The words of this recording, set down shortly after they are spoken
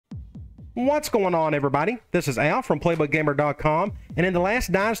What's going on, everybody? This is Al from PlaybookGamer.com, and in the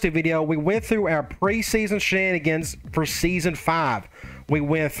last Dynasty video, we went through our preseason shenanigans for Season 5. We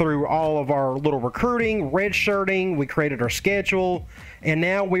went through all of our little recruiting, redshirting, we created our schedule, and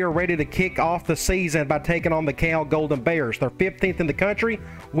now we are ready to kick off the season by taking on the Cal Golden Bears. They're 15th in the country.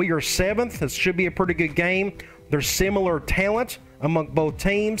 We are 7th. This should be a pretty good game. There's similar talent among both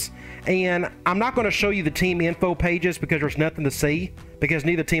teams, and I'm not going to show you the team info pages because there's nothing to see because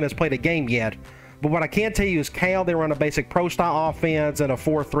neither team has played a game yet. But what I can tell you is Cal, they run a basic pro-style offense and a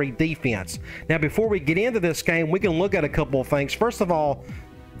 4-3 defense. Now, before we get into this game, we can look at a couple of things. First of all,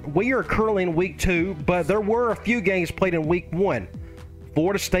 we are currently in Week 2, but there were a few games played in Week 1.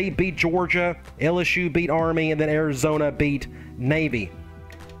 Florida State beat Georgia, LSU beat Army, and then Arizona beat Navy.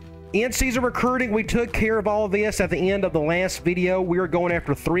 In-season recruiting, we took care of all of this at the end of the last video. We were going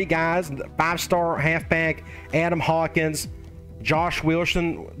after 3 guys, 5-star halfback Adam Hawkins, Josh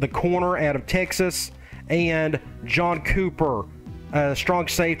Wilson, the corner out of Texas, and John Cooper, strong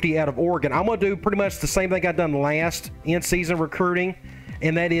safety out of Oregon. I'm going to do pretty much the same thing I've done last in-season recruiting,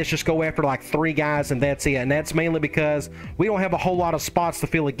 and that is just go after like 3 guys, and that's it. And that's mainly because we don't have a whole lot of spots to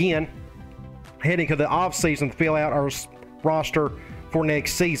fill again heading to the off-season to fill out our roster for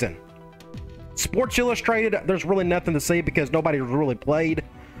next season. Sports Illustrated, there's really nothing to see because nobody's really played.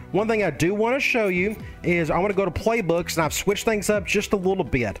 One thing I do want to show you is I want to go to playbooks, and I've switched things up just a little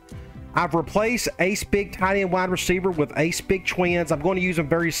bit. I've replaced Ace Big tight end wide receiver with Ace Big twins. I'm going to use them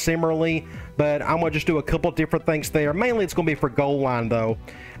very similarly, but I'm going to just do a couple different things there. Mainly it's going to be for goal line though.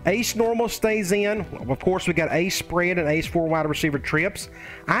 Ace normal stays in. Of course, we got Ace spread and Ace 4 wide receiver trips.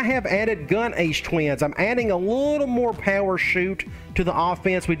 I have added gun Ace twins. I'm adding a little more power shoot to the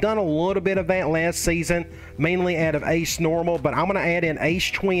offense. We've done a little bit of that last season, mainly out of Ace normal, but I'm going to add in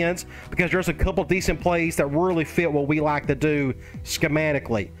Ace twins because there's a couple decent plays that really fit what we like to do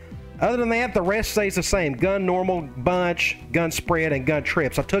schematically. Other than that, the rest stays the same. Gun normal, bunch, gun spread, and gun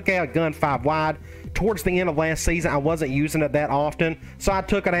trips. I took out gun 5 wide. Towards the end of last season, I wasn't using it that often, so I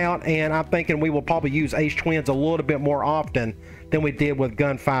took it out, and I'm thinking we will probably use Ace twins a little bit more often than we did with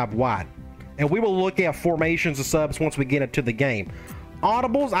gun 5 wide. And we will look at formations and subs once we get into the game.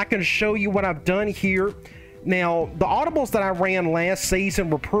 Audibles, I can show you what I've done here. Now, the audibles that I ran last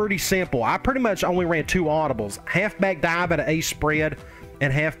season were pretty simple. I pretty much only ran 2 audibles. Halfback dive out of Ace spread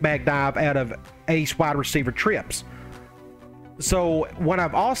and halfback dive out of Ace wide receiver trips. So what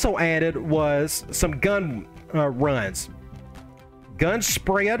I've also added was some gun runs. Gun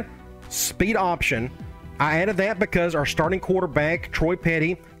spread, speed option. I added that because our starting quarterback, Troy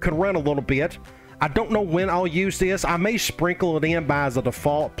Petty, could run a little bit. I don't know when I'll use this. I may sprinkle it in by as a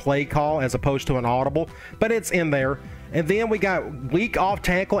default play call as opposed to an audible, but it's in there. And then we got weak off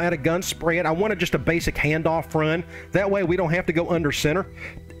tackle at a gun spread. I wanted just a basic handoff run. That way we don't have to go under center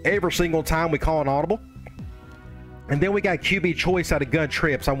every single time we call an audible. And then we got QB choice out of gun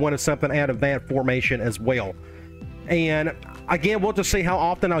trips. I wanted something out of that formation as well. And again, we'll just see how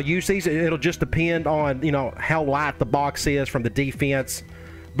often I'll use these. It'll just depend on, you know, how light the box is from the defense.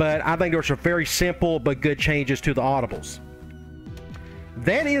 But I think there's some very simple but good changes to the audibles.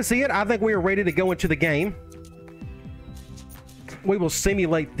 That is it. I think we are ready to go into the game. We will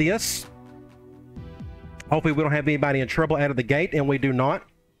simulate this. Hopefully we don't have anybody in trouble out of the gate, and we do not.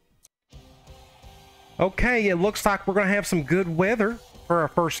 Okay, it looks like we're going to have some good weather for our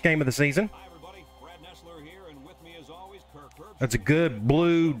first game of the season. Hi everybody, Brad Nessler here, and with me as always, Kirk Herbst. That's a good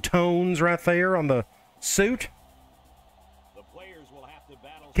blue tones right there on the suit. The players will have to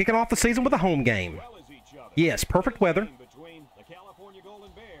battle Kicking off the season with a home game. well as each other. Yes, perfect weather. Between the California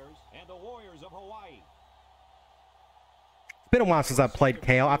Golden Bears and the Warriors of Hawaii. It's been a while since I've played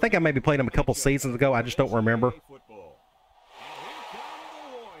Cal. I think I maybe played him a couple seasons ago. I just don't remember.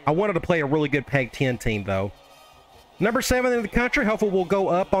 I wanted to play a really good Pac-10 team, though. Number 7 in the country. Hopefully we'll go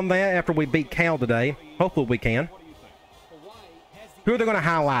up on that after we beat Cal today. Hopefully we can. Who are they going to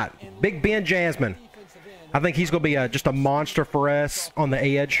highlight? Big Ben Jasmine. I think he's going to be just a monster for us on the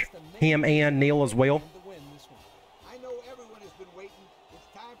edge. Him and Neil as well. I know everyone has been waiting.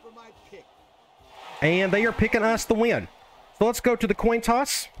 It's time for my pick. And they are picking us to win. So let's go to the coin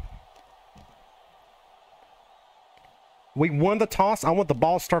toss. We won the toss. I want the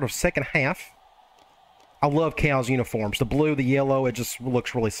ball start of second half. I love Cal's uniforms. The blue, the yellow, it just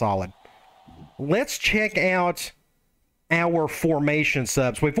looks really solid. Let's check out our formation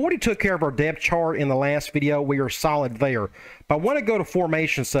subs. We've already took care of our depth chart in the last video. We are solid there. But I want to go to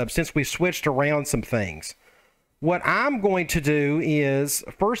formation subs since we switched around some things. What I'm going to do is,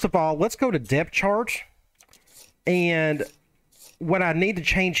 first of all, let's go to depth chart. And what I need to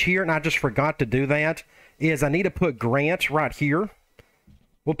change here, and I just forgot to do that, is I need to put Grant right here.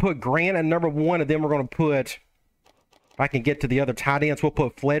 We'll put Grant at number 1, and then we're going to put, if I can get to the other tight ends, we'll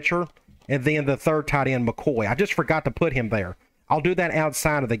put Fletcher, and then the third tight end, McCoy. I just forgot to put him there. I'll do that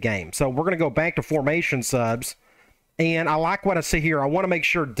outside of the game. So we're going to go back to formation subs, and I like what I see here. I want to make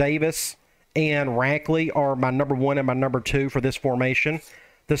sure Davis and Rackley are my number 1 and my number 2 for this formation.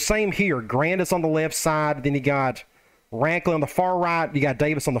 The same here. Grant is on the left side, then you got Rackley on the far right, you got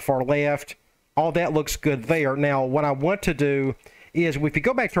Davis on the far left. All that looks good there. Now, what I want to do is, if you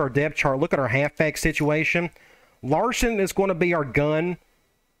go back to our depth chart, look at our halfback situation. Larson is going to be our gun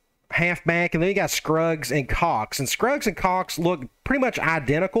halfback, and then you got Scruggs and Cox. And Scruggs and Cox look pretty much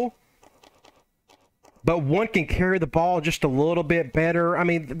identical, but one can carry the ball just a little bit better. I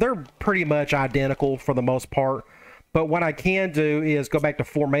mean, they're pretty much identical for the most part. But what I can do is go back to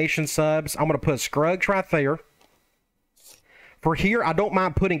formation subs. I'm going to put Scruggs right there. For here, I don't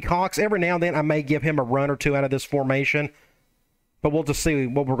mind putting Cox. Every now and then, I may give him a run or two out of this formation. But we'll just see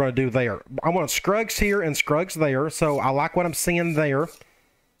what we're going to do there. I want Scruggs here and Scruggs there. So I like what I'm seeing there.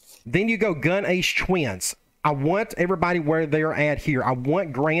 Then you go gun ace twins. I want everybody where they're at here. I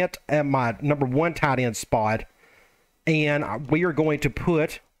want Grant at my number 1 tight end spot. And we are going to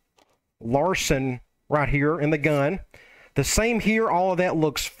put Larson right here in the gun. The same here. All of that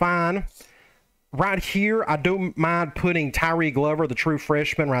looks fine. Right here, I don't mind putting Tyree Glover, the true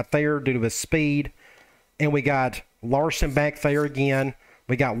freshman, right there due to his speed. And we got Larson back there again.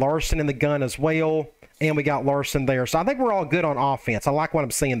 We got Larson in the gun as well. And we got Larson there. So I think we're all good on offense. I like what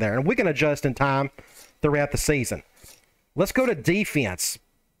I'm seeing there. And we can adjust in time throughout the season. Let's go to defense.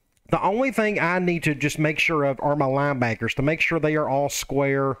 The only thing I need to just make sure of are my linebackers, to make sure they are all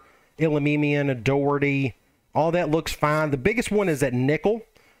square. Illimimian, Doherty, all that looks fine. The biggest one is at nickel.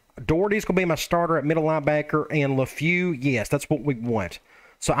 Doherty's going to be my starter at middle linebacker. And LeFew, yes, that's what we want.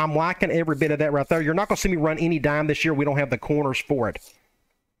 So I'm liking every bit of that right there. You're not going to see me run any dime this year. We don't have the corners for it.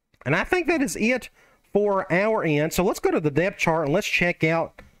 And I think that is it for our end. So let's go to the depth chart and let's check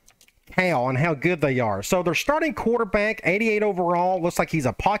out Cal and how good they are. So their starting quarterback, 88 overall, looks like he's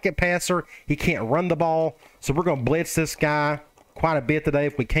a pocket passer. He can't run the ball. So we're going to blitz this guy quite a bit today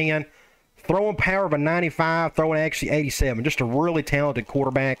if we can. Throwing power of a 95, throwing actually 87. Just a really talented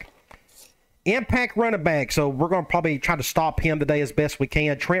quarterback. Impact running back, so we're going to probably try to stop him today as best we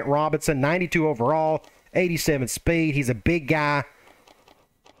can. Trent Robinson, 92 overall, 87 speed. He's a big guy.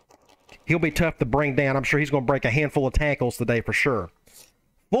 He'll be tough to bring down. I'm sure he's going to break a handful of tackles today for sure.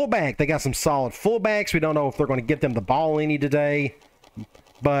 Fullback, they got some solid fullbacks. We don't know if they're going to get them the ball any today,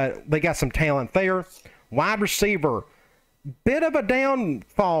 but they got some talent there. Wide receiver, bit of a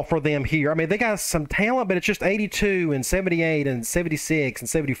downfall for them here. I mean, they got some talent, but it's just 82 and 78 and 76 and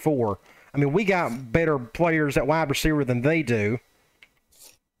 74. I mean, we got better players at wide receiver than they do.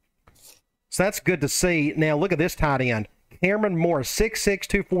 So that's good to see. Now, look at this tight end. Cameron Moore, 6'6",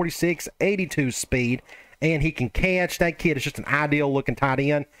 246, 82 speed, and he can catch. That kid is just an ideal-looking tight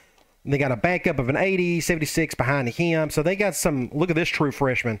end. And they got a backup of an 80, 76 behind him. So they got some, look at this true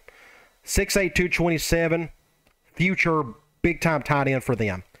freshman. 6'8", 227, future big-time tight end for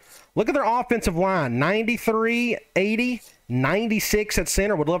them. Look at their offensive line, 93, 80, 96 at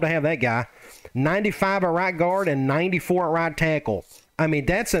center. Would love to have that guy. 95 at right guard and 94 at right tackle. I mean,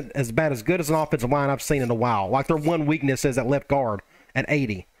 that's about as good as an offensive line I've seen in a while. Like their one weakness is at left guard at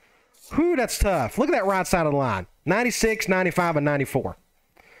 80. Whew, that's tough. Look at that right side of the line. 96, 95, and 94.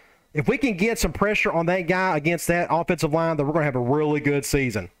 If we can get some pressure on that guy against that offensive line, then we're going to have a really good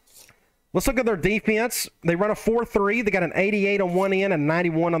season. Let's look at their defense. They run a 4-3. They got an 88 on one end and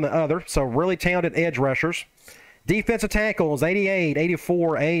 91 on the other. So really talented edge rushers. Defensive tackles, 88,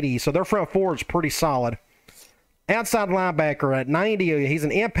 84, 80. So their front four is pretty solid. Outside linebacker at 90. He's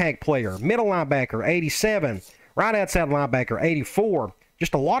an impact player. Middle linebacker, 87. Right outside linebacker, 84.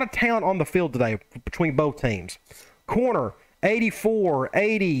 Just a lot of talent on the field today between both teams. Corner, 84,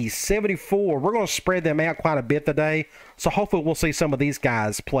 80, 74. We're going to spread them out quite a bit today. So hopefully we'll see some of these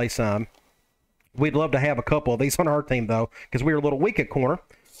guys play some. We'd love to have a couple of these on our team, though, because we're a little weak at corner.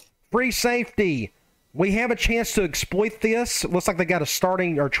 Free safety. We have a chance to exploit this. Looks like they got a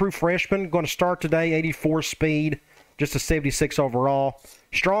starting or true freshman going to start today, 84 speed, just a 76 overall.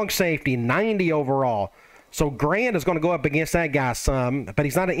 Strong safety, 90 overall. So Grant is going to go up against that guy some, but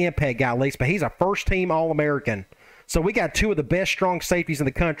he's not an impact guy, at least, but he's a first-team All-American. So we got two of the best strong safeties in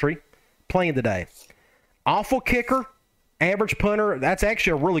the country playing today. Awful kicker, average punter. That's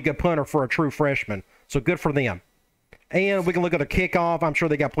actually a really good punter for a true freshman. So good for them. And we can look at their kickoff. I'm sure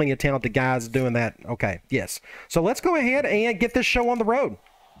they got plenty of talented guys doing that. Okay, yes. So let's go ahead and get this show on the road.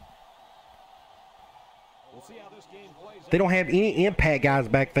 We'll see how this game plays. They don't have any impact guys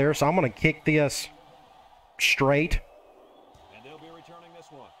back there, so I'm going to kick this straight. And they'll be returning this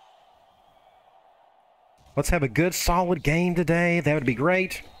one. Let's have a good, solid game today. That would be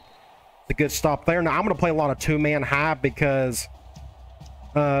great. It's a good stop there. Now, I'm going to play a lot of two-man high because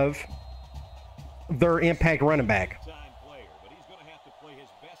of their impact running back.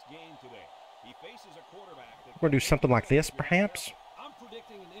 We're going to do something like this, perhaps. I'm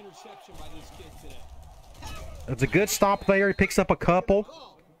predicting an interception by this kid today. It's a good stop there. He picks up a couple.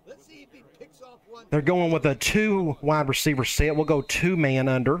 Let's see if he picks off one. They're going with a 2 wide receiver set. We'll go 2-man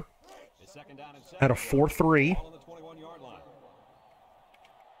under at a 4-3.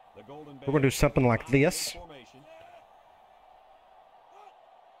 We're going to do something like this.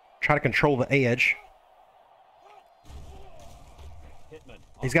 Try to control the edge.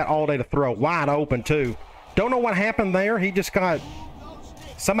 He's got all day to throw. Wide open, too. Don't know what happened there. He just got...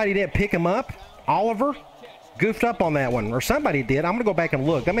 Somebody didn't pick him up. Oliver goofed up on that one. Or somebody did. I'm going to go back and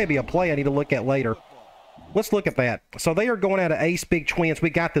look. That may be a play I need to look at later. Let's look at that. So they are going out of ace big twins. We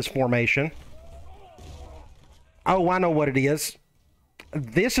got this formation. Oh, I know what it is.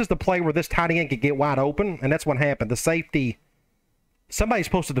 This is the play where this tight end could get wide open, and that's what happened. The safety... Somebody's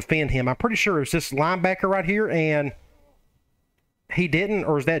supposed to defend him. I'm pretty sure it's this linebacker right here, and... He didn't,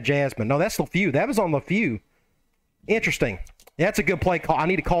 or is that Jasmine? No, that's LeFew. That was on LeFew. Interesting. Yeah, that's a good play call. I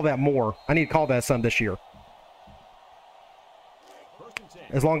need to call that more. I need to call that some this year.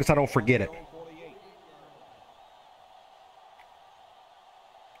 As long as I don't forget it.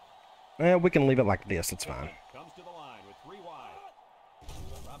 We can leave it like this. It's fine.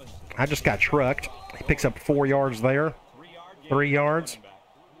 I just got trucked. He picks up 4 yards there. 3 yards.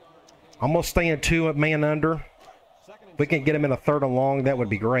 Almost staying 2-man under. If we can get him in a 3rd and long, that would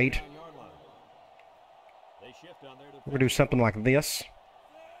be great. We're going to do something like this.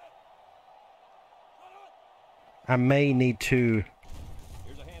 I may need to...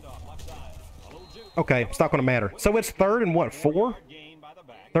 Okay, it's not going to matter. So it's 3rd and what, 4?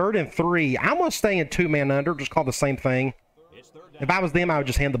 3rd and 3. I'm going to stay in 2-man under, just call the same thing. If I was them, I would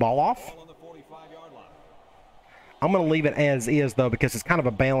just hand the ball off. I'm going to leave it as is, though, because it's kind of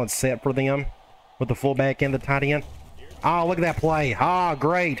a balanced set for them with the fullback and the tight end. Oh, look at that play. Ah,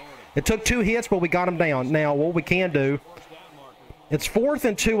 great. It took 2 hits, but we got him down. Now, what we can do, it's 4th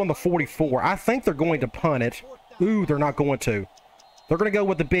and 2 on the 44. I think they're going to punt it. Ooh, they're not going to. They're going to go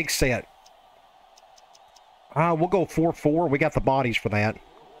with the big set. We'll go 4-4. We got the bodies for that.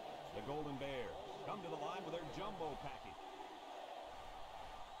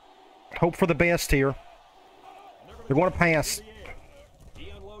 Hope for the best here. They're going to pass.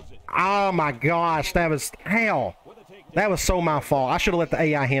 Oh, my gosh. That was hell. That was so my fault. I should have let the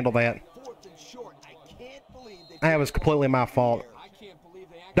AI handle that. That was completely my fault.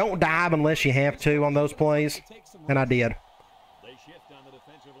 Don't dive unless you have to on those plays. And I did.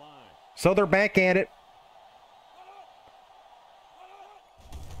 So they're back at it.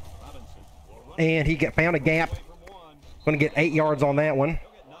 And he found a gap. Going to get 8 yards on that one.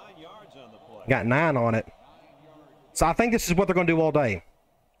 Got 9 on it. So I think this is what they're going to do all day.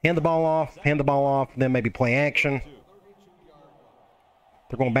 Hand the ball off, then maybe play action.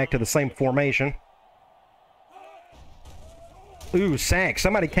 They're going back to the same formation. Ooh, sack.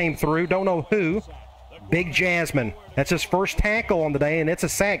 Somebody came through. Don't know who. Big Jasmine. That's his first tackle on the day, and it's a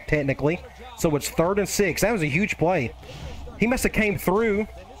sack technically. So it's 3rd and 6. That was a huge play. He must have came through.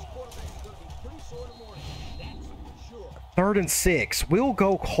 3rd and 6. We'll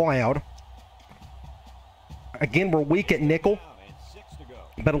go Cloud. Again, we're weak at nickel,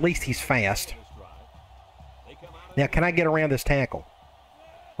 but at least he's fast. Now, can I get around this tackle?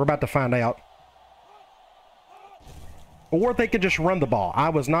 We're about to find out. Or they could just run the ball. I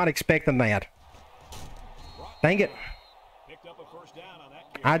was not expecting that. Dang it.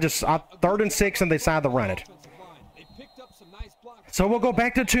 3rd and 6, and they decide to run it. So we'll go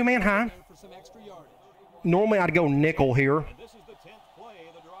back to 2-man high. Normally, I'd go nickel here.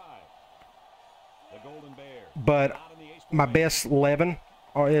 But my best 11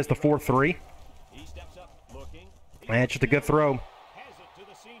 is the 4-3. That's just a good throw.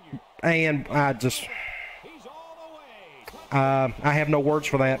 And I have no words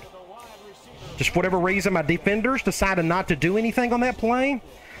for that. Just for whatever reason, my defenders decided not to do anything on that play.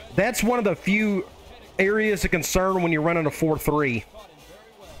 That's one of the few areas of concern when you're running a 4-3.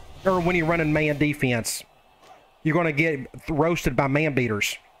 Or when you're running man defense. You're going to get roasted by man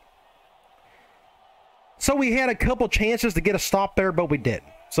beaters. So we had a couple chances to get a stop there, but we didn't.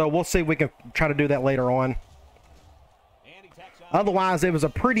 So we'll see if we can try to do that later on. Otherwise, it was a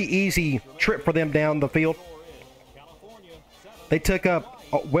pretty easy trip for them down the field. They took up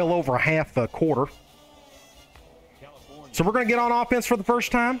well over half the quarter. So we're going to get on offense for the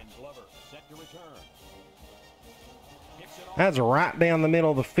first time. That's right down the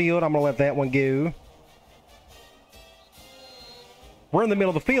middle of the field. I'm going to let that one go. We're in the middle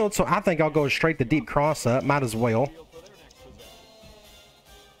of the field, so I think I'll go straight to deep cross up. Might as well.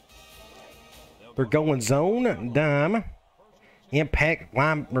 They're going zone, dime. Impact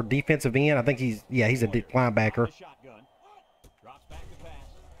line or defensive end. I think he's a linebacker.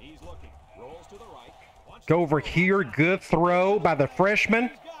 Go over here. Good throw by the freshman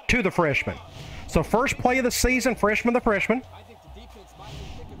to the freshman. So first play of the season, freshman to freshman.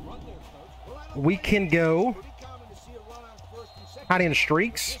 We can go tight end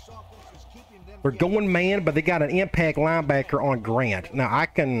streaks. They're going man, but they got an impact linebacker on Grant. Now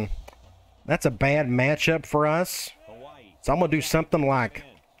that's a bad matchup for us. So I'm gonna do something like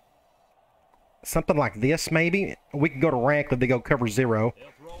this maybe. We can go to Ratcliffe. They go cover 0.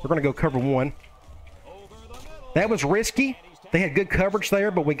 We're gonna go cover 1. That was risky. They had good coverage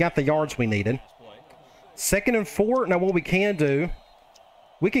there, but we got the yards we needed. 2nd and 4. Now what we can do,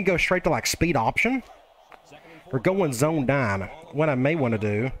 we can go straight to like speed option. We're going zone dime. What I may want to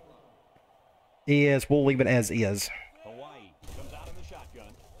do is we'll leave it as is.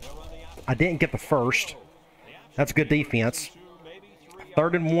 I didn't get the first. That's good defense.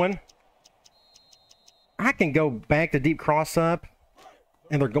 3rd and 1. I can go back to deep cross up,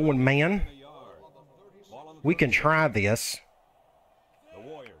 and they're going man. We can try this.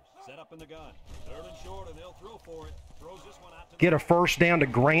 Get a first down to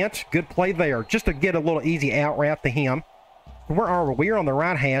Grant. Good play there. Just to get a little easy out route to him. Where are we? We're on the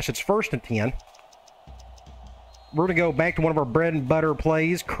right hash. It's 1st and 10. We're going to go back to one of our bread and butter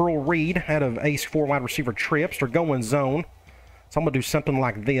plays. Curl Reed out of ace 4 wide receiver trips. They're going zone. So I'm going to do something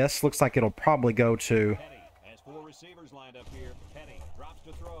like this. Looks like it'll probably go to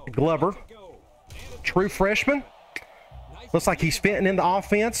Glover. True freshman. Looks like he's fitting in the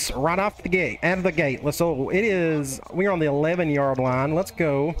offense right off the gate, out of the gate. We're on the 11-yard line. Let's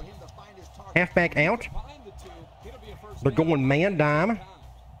go halfback out. They're going man dime.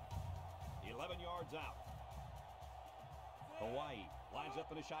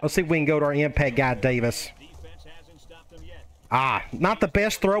 Let's see if we can go to our impact guy, Davis. Not the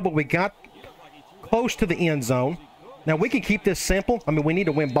best throw, but we got close to the end zone. Now, we can keep this simple. I mean, we need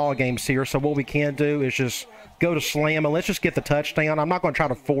to win ball games here, so what we can do is just go to slam, and let's just get the touchdown. I'm not going to try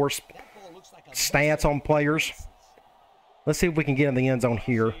to force stats on players. Let's see if we can get in the end zone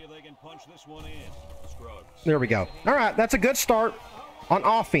here. There we go. All right, that's a good start on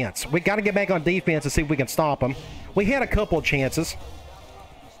offense. We got to get back on defense and see if we can stop them. We had a couple of chances.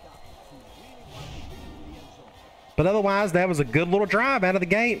 But otherwise, that was a good little drive out of the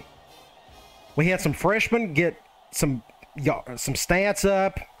gate. We had some freshmen get some stats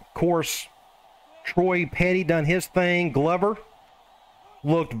up. Of course, Troy Petty done his thing. Glover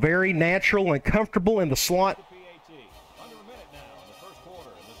looked very natural and comfortable in the slot.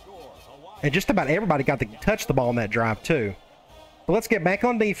 And just about everybody got to touch the ball in that drive, too. But let's get back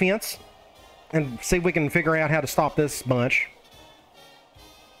on defense and see if we can figure out how to stop this bunch.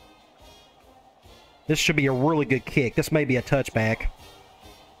 This should be a really good kick. This may be a touchback.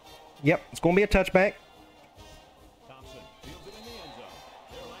 Yep, it's going to be a touchback.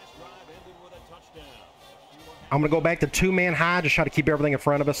 I'm going to go back to 2-man high, just try to keep everything in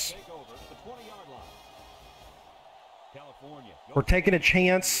front of us. We're taking a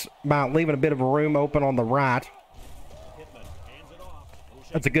chance by leaving a bit of a room open on the right.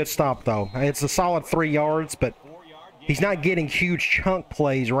 That's a good stop, though. It's a solid 3 yards, but he's not getting huge chunk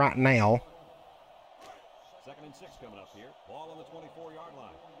plays right now.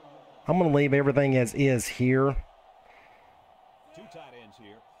 I'm going to leave everything as is here.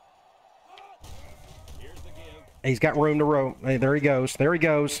 He's got room to row. Hey, there he goes. There he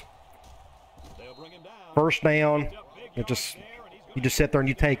goes. First down. You just sit there and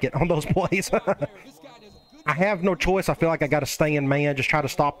you take it on those plays. I have no choice. I feel like I got to stay in man. Just try to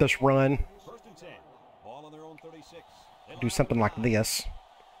stop this run. Do something like this.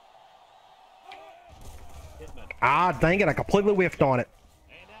 Dang it. I completely whiffed on it.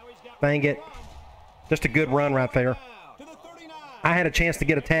 Dang it. Just a good run right there. I had a chance to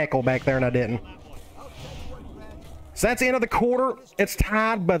get a tackle back there and I didn't. So that's the end of the quarter. It's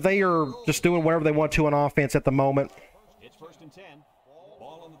tied, but they are just doing whatever they want to on offense at the moment.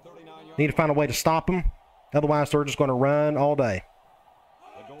 Need to find a way to stop them. Otherwise, they're just going to run all day.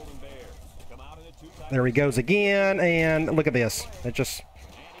 There he goes again, and look at this.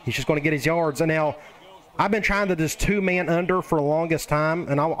 He's just going to get his yards. And now, I've been trying to just 2-man under for the longest time,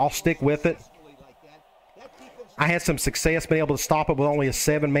 and I'll stick with it. I had some success being able to stop it with only a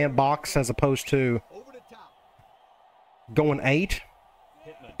 7-man box as opposed to going 8.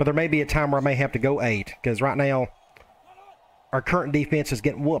 But there may be a time where I may have to go 8, because right now, our current defense is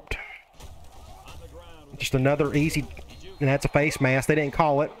getting whooped. Just another easy and that's a face mask. They didn't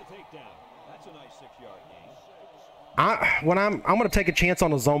call it. That's a nice 6-yard gain. I'm going to take a chance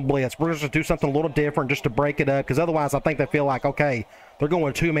on a zone blitz. We're just going to do something a little different just to break it up, because otherwise I think they feel like, okay, they're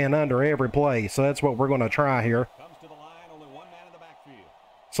going 2-man under every play. So that's what we're going to try here. Comes to the line, only 1 man in the backfield.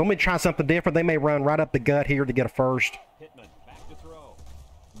 So let me try something different. They may run right up the gut here to get a first. Pittman back to throw.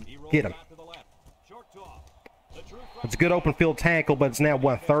 He rolls Get him. out to the left. Short toss. The true It's a good open field tackle, but it's now,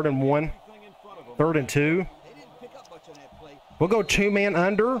 what, 3rd and 1? thing in front of him. 3rd and 2? They didn't pick up much on that play. We'll go 2-man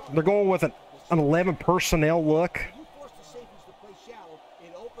under. They're going with an 11 personnel look. You force the safeties to play shallow,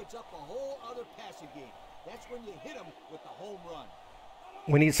 it opens up a whole other passing game. That's when you hit them with the home run.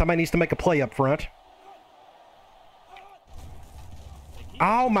 Somebody needs to make a play up front.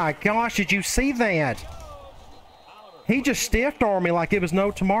 Oh my gosh, did you see that? He just stiffed armed me like it was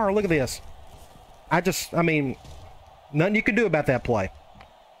no tomorrow. Look at this. I mean, nothing you can do about that play.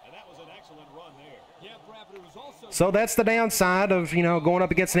 And that was an excellent run there. Yeah, Brad, but it was also So that's the downside of, going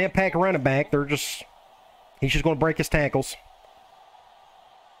up against an impact running back. He's just going to break his tackles.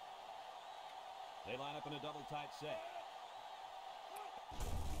 They line up in a double tight set.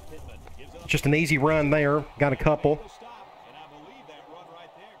 Pittman gives it up. Just an easy run there. Got a couple. To stop, and I believe that run right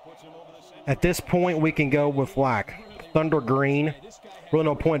there puts him over the center. At this point, we can go with like Thunder Green. Really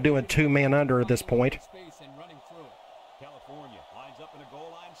no point doing 2-man under at this point. space and running through it. California lines up in a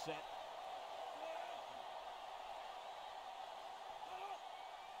goal line set.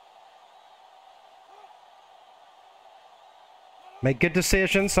 Make good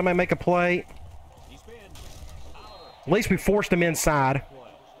decisions. Somebody make a play. He spins. At least we forced him inside. Play.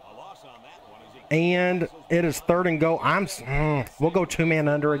 A loss on that one as he And it is 3rd and goal. We'll go 2-man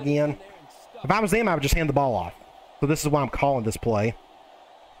under again. If I was them, I would just hand the ball off. So this is why I'm calling this play.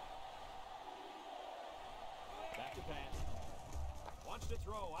 back to pass. Wants to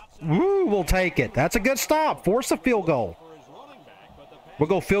throw outside Woo, we'll take it. That's a good stop. Force a field goal. for his running back, but the pass We'll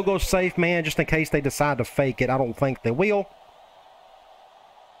go field goal safe, man, just in case they decide to fake it. I don't think they will.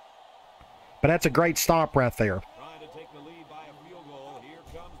 But that's a great stop right there. trying to take the lead by a field goal. Here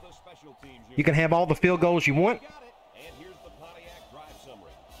comes the special teams. You can have all the field goals you want. Got it. And here's the Pontiac drive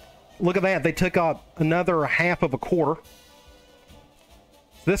summary. Look at that. They took up another half of a quarter.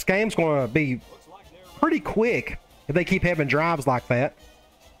 This game's going to be Looks like they're pretty quick if they keep having drives like that.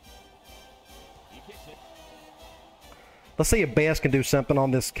 He kicks it. Let's see if Bass can do something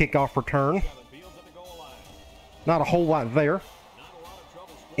on this kickoff return. Fields at the goal line. Not a whole lot there. Not a lot of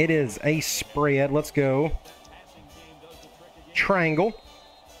trouble. It is a spread. Let's go. Passing game does the trick again. Triangle.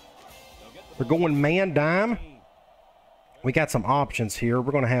 They'll get the They're going man dime. We got some options here.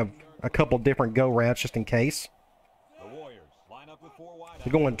 We're going to have a couple different go routes just in case. The Warriors line up with 4 wide.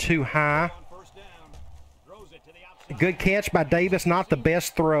 They're going too high. On first down. Throws it to the outside. Good catch by Davis. Not the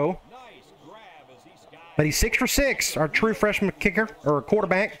best throw. Nice grab as he skies. But he's 6 for 6. Our true freshman kicker or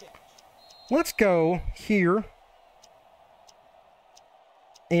quarterback. Let's go here.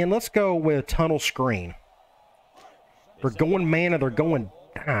 And let's go with tunnel screen. They're going man and they're going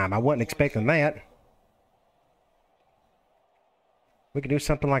dime. I wasn't expecting that. We can do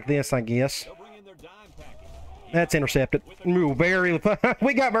something like this, I guess. They'll bring in their dime package. That's intercepted. Ooh,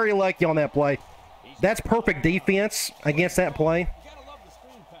 we got very lucky on that play. That's perfect defense against that play. You gotta love the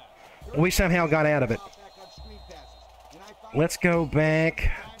screen pass. We somehow got out of it. Back on screen passes. And I found Let's go back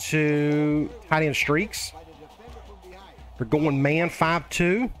to tight end streaks. by the defender from behind. We're going man 5-2.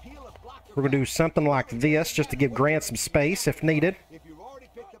 Peel a blocker. We're going to do something like this just to give Grant some space if needed. If you've already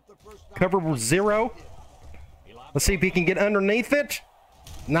picked up the first down, Cover 0. Let's see if he can get underneath it.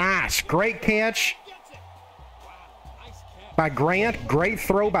 Nice. Great catch Gets it. Wow, nice catch. by Grant. Great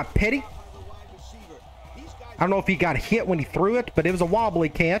throw by Petty. by the wide receiver. These guys I don't know if he got hit when he threw it, but it was a wobbly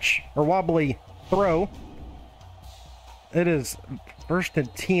catch or wobbly throw. It is 1st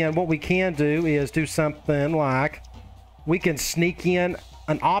and 10. What we can do is do something like we can sneak in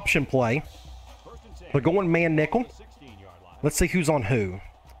an option play. First and 10. They're going man nickel. 16-yard line. Let's see who's on who.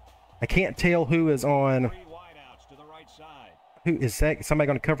 I can't tell who is on. 3 wideouts to the right side. Who is that? Somebody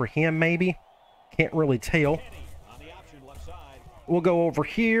going to cover him maybe? Can't really tell. Penny on the option left side. We'll go over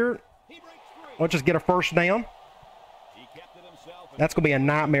here. He breaks free. Let's just get a first down. He kept it himself. And That's going to be a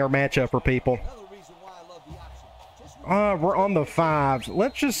nightmare matchup for people. another reason why I love the option. Just We're on the 5s.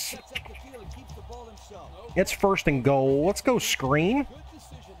 Let's just. sets up the field and keeps the ball himself. It's 1st and goal. Let's go screen. Good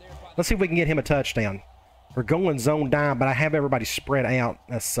decision there by Let's see if we can get him a touchdown. We're going zone dime, but I have everybody spread out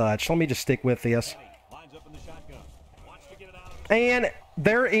as such. Let me just stick with this. lines up in the shotgun. Wants to get it out of And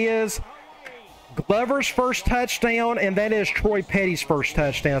there is Glover's first touchdown, and that is Troy Petty's first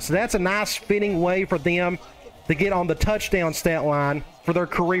touchdown. So that's a nice fitting way for them to get on the touchdown stat line for their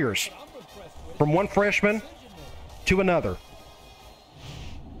careers. From one freshman to another.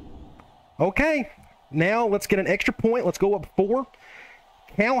 Okay, now let's get an extra point. Let's go up 4.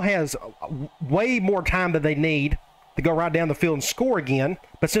 Cal has way more time than they need to go right down the field and score again.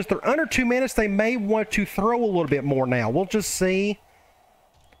 But since they're under 2 minutes, they may want to throw a little bit more now. We'll just see.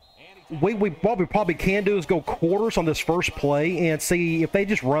 What we probably can do is go quarters on this first play and see if they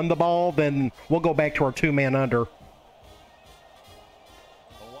just run the ball, then we'll go back to our 2-man under.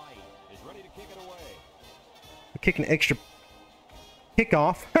 Hawaii is ready to kick it away. Kick an extra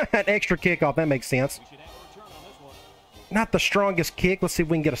kickoff. An extra kickoff, that makes sense. We should have a return on this one. Not the strongest kick. Let's see if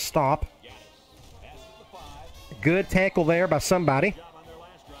we can get a stop. Got it. Passes the 5. Good tackle there by somebody. Job on their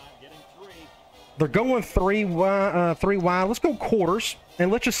last drive, getting 3. They're going 3 wide. Let's go quarters, and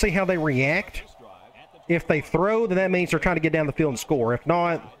let's just see how they react. This drive at the If they throw, then that means they're trying to get down the field and score. If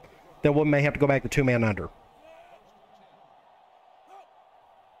not, then we may have to go back to 2-man under.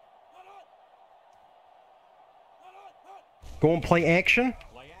 Go and play action.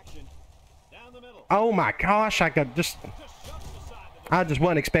 play action. Down the middle. Oh my gosh, I just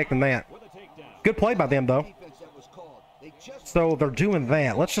wasn't expecting that. With a takedown. Good play by them though. Defense that was called. They just So they're doing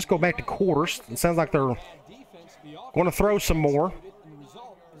that. Let's just go back to quarters. It sounds like they're Bad defense. The offense going to throw some more. executed, and the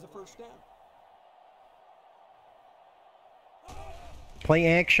result is a first down. Play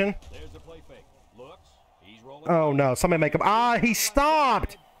action. There's the play fake. Looks. He's rolling. Oh no, somebody make him. Ah, he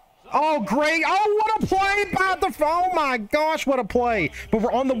stopped. Oh great. Oh, what a play by the. Oh my gosh, what a play. But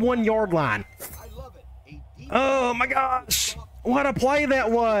we're on the 1-yard line. I love it. A defense Oh my gosh. What a play that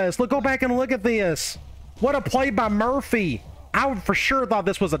was. Look, go back and look at this. What a play by Murphy. I for sure thought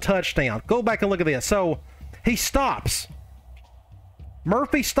this was a touchdown. Go back and look at this. So he stops.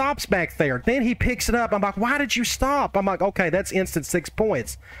 Murphy stops back there. Then he picks it up. I'm like, why did you stop? I'm like, okay, that's instant 6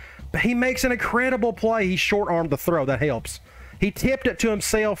 points. But he makes an incredible play. He short-armed the throw. That helps. He tipped it to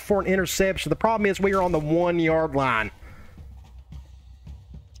himself for an interception. The problem is we are on the 1-yard line.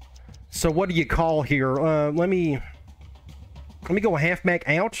 So what do you call here? Let me go halfback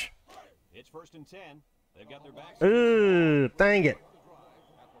out. It's 1st and 10. They've got their backs. Ugh, dang it.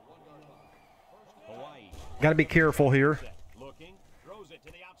 Hawaii. Got to be careful here. Set. Looking. Throws it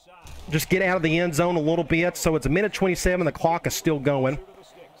to the outside. Just get out of the end zone a little bit. So it's a minute 27. The clock is still going. To the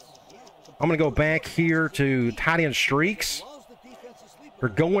sticks. I'm going to go back here to tight end streaks. allows the defense to sleep. They're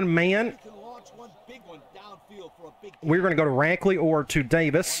going man. You can launch one big one downfield for a big We're going to go to Rackley or to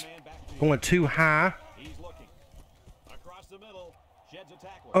Davis. Man back to Going too high. He's looking. Across the middle. Sheds a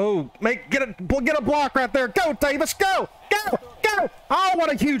tackler. Oh, get a block right there. Go, Davis. Go. Go. Go. Oh,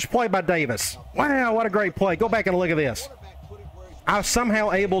 what a huge play by Davis. Wow, what a great play. Go back and look at this. quarterback put it where he's I was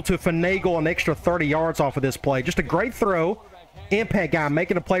somehow able to finagle an extra 30 yards off of this play. Just a great throw. Impact guy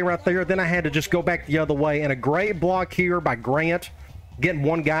making a play right there. Then I had to just go back the other way. And a great block here by Grant. Getting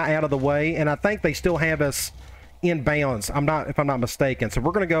one guy out of the way. And I think they still have us in bounds. If I'm not mistaken. So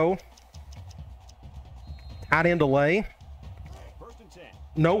we're going to go tight end delay. 1st and 10.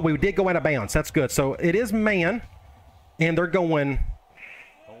 No, we did go out of bounds. That's good. So it is man. And they're going...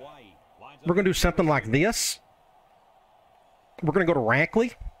 Hawaii. Lines We're up. going to do something like this. We're going to go to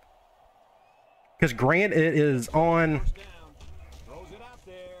Rackley. Because Grant is on... First down. Throws it out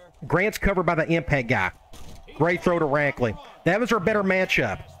there. Grant's covered by the impact guy. Great throw to Rackley. That was our better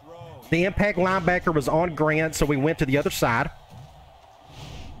matchup. Throw. The impact linebacker was on Grant, so we went to the other side.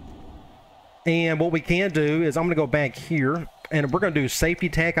 And what we can do is I'm going to go back here, and we're going to do safety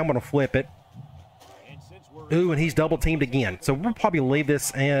tack. I'm going to flip it. And since we're Ooh, and he's double teamed again. So we'll probably leave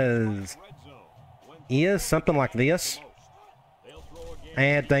this as red zone. When is, something like this. they'll throw again.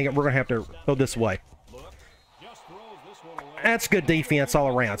 And dang it, we're going to have to go this way. Look. Just throws this one away. That's good defense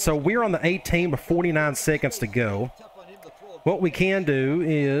all around. So we're on the 18 with 49 seconds to go. tough on him to throw. What we can do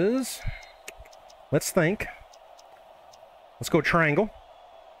is, let's think. Let's go triangle.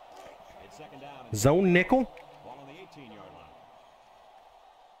 It's 2nd down. Zone nickel. Ball on the 18-yard line.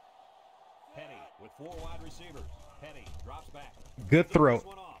 Petty with 4 wide receivers. Petty drops back. Good throw.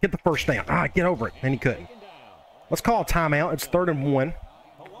 Get the first down. Ah, get over it. And he couldn't. Taken down. Let's call a timeout. It's 3rd and 1.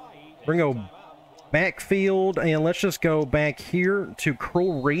 Hawaii. We're going to go backfield, and let's just go back here to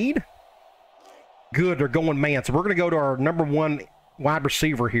Cruel Reed. Good. They're going man. So we're going to go to our number 1 wide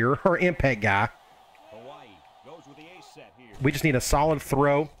receiver here, our impact guy. Hawaii goes with the ace set here. We just need a solid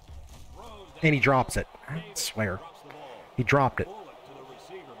throw, Throws down. and he drops it. I swear. Drops the ball. He dropped it. Pull it to the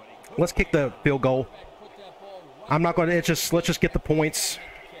receiver, but he couldn't. Let's kick the field goal. Put that ball right I'm not going to, let's just get the points.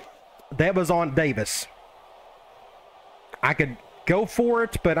 That was on Davis. I could go for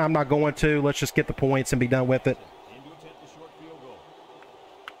it, but I'm not going to. Let's just get the points and be done with it. In to attempt the short field goal.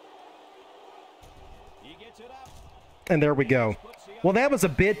 He gets it up. And there we go. Well, that was a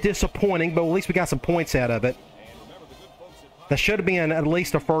bit disappointing, but at least we got some points out of it. And remember, That should have been at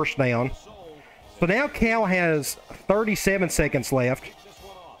least a first down. So now Cal has 37 seconds left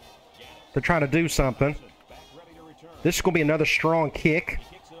to try to do something. This is going to be another strong kick.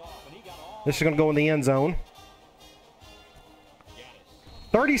 This is going to go in the end zone.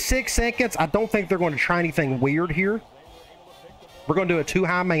 36 seconds. I don't think they're going to try anything weird here. We're going to do a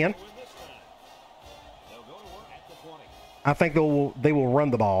too-high man. I think they will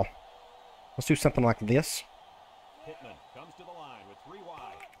run the ball. Let's do something like this.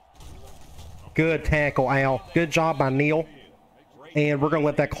 Good tackle, Al. Good job by Neil. And we're going to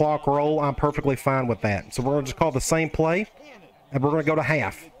let that clock roll. I'm perfectly fine with that. So we're going to just call the same play, and we're going to go to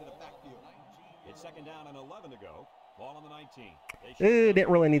half. Didn't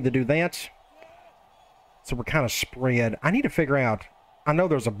really need to do that. So we're kind of spread. I need to figure out, I know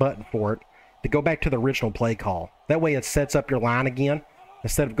there's a button for it, to go back to the original play call. That way it sets up your line again,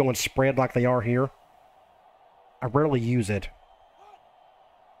 instead of going spread like they are here. I rarely use it.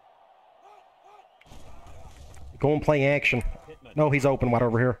 Go and play action. No, he's open wide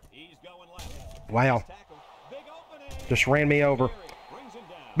over here. Wow. Just ran me over.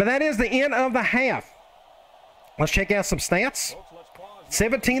 But that is the end of the half. Let's check out some stats.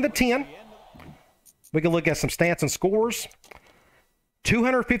 17-10. We can look at some stats and scores.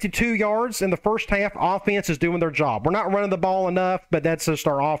 252 yards in the first half. Offense is doing their job. We're not running the ball enough, but that's just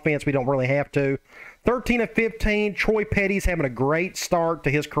our offense. We don't really have to. 13-15. Troy Petty's having a great start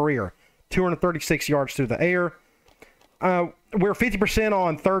to his career. 236 yards through the air. We're 50%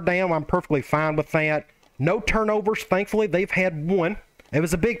 on third down. I'm perfectly fine with that. No turnovers. Thankfully, they've had one. It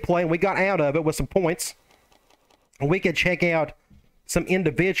was a big play, and we got out of it with some points. And we can check out some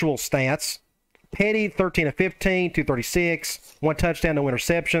individual stats. Petty, 13-15, 236, 1 touchdown, no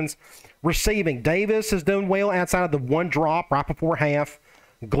interceptions. Receiving, Davis is doing well outside of the one drop right before half.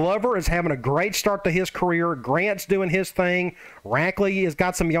 Glover is having a great start to his career. Grant's doing his thing. Rackley has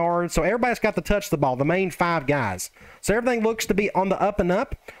got some yards. So everybody's got to touch the ball, the main 5 guys. So everything looks to be on the up and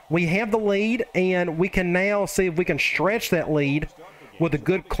up. We have the lead, and we can now see if we can stretch that lead with a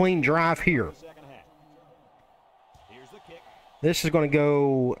good, clean drive here. This is going to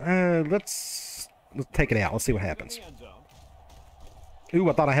go, let's take it out. Let's see what happens. Ooh,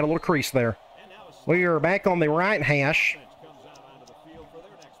 I thought I had a little crease there. We are back on the right hash.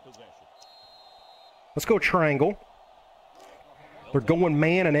 Let's go triangle. They're going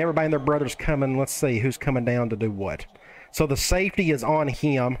man, and everybody and their brother's coming. Let's see who's coming down to do what. So the safety is on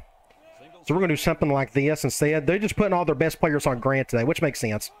him. So we're going to do something like this instead. They're just putting all their best players on Grant today, which makes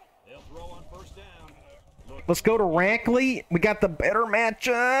sense. Let's go to Rackley. We got the better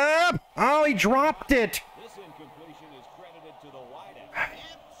matchup. Oh, he dropped it.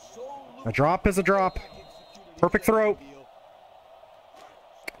 A drop is a drop. Perfect throw.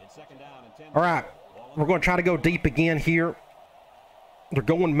 All right. We're going to try to go deep again here. They're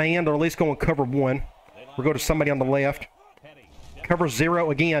going man, or at least going cover 1. We'll go to somebody on the left. Cover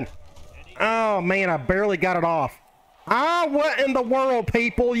 0 again. Oh, man, I barely got it off. Ah, what in the world,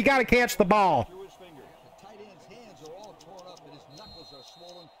 people? You got to catch the ball.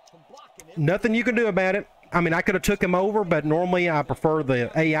 Nothing you can do about it. I mean, I could have took him over, but normally I prefer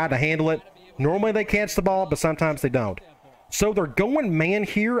the AI to handle it. Normally they catch the ball, but sometimes they don't. So they're going man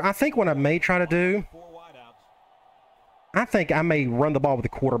here. I think what I may try to do, I think I may run the ball with the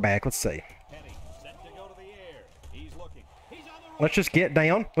quarterback. Let's see. Let's just get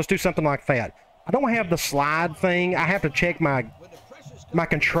down. Let's do something like that. I don't have the slide thing. I have to check my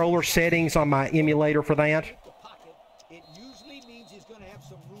controller settings on my emulator for that.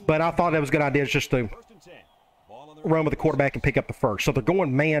 But I thought that was a good idea just to run with the quarterback and pick up the first. So they're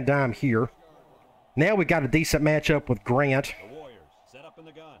going man dime here. Now we've got a decent matchup with Grant.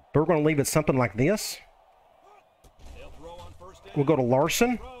 But we're going to leave it something like this. We'll go to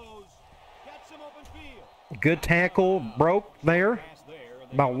Larson. Good tackle. Broke there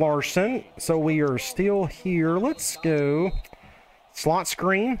by Larson. So we are still here. Let's go. Slot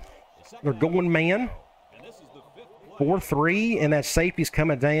screen. They're going man. 4-3, and that safety's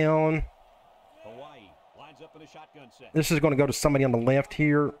coming down. This is going to go to somebody on the left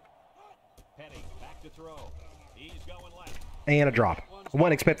here. And a drop. I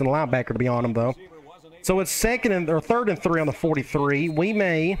wasn't expecting the linebacker to be on him, though. So it's third and 3 on the 43. We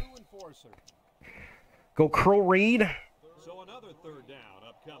may go curl read. So another third down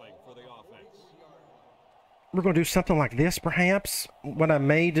upcoming for the offense. We're going to do something like this, perhaps. What I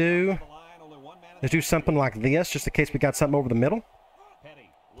may do is do something like this, just in case we got something over the middle.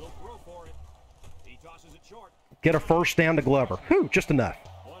 Get a first down to Glover. Whew, just enough.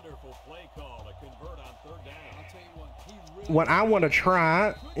 What I want to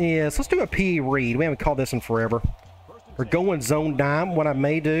try is, let's do a PE read. We haven't called this in forever. We're going zone dime. What I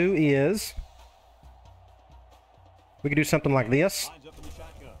may do is we could do something like this. Lines up in the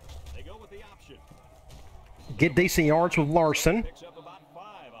shotgun. They go with the option. Get decent yards with Larson. Picks up about 5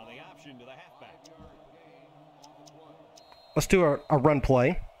 on the option to the halfback. Let's do a run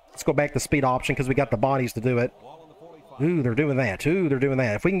play. Let's go back to speed option because we got the bodies to do it. Ball on the 45. Ooh, they're doing that. Ooh, they're doing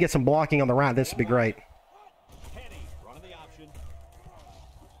that. If we can get some blocking on the right, this would be great. Petty running the option.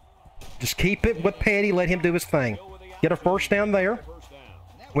 Just keep it with Petty. Let him do his thing. Get a first down there. First down.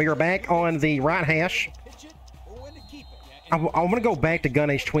 We are back on the right hash. Pitch it or when to keep it. I want to go back to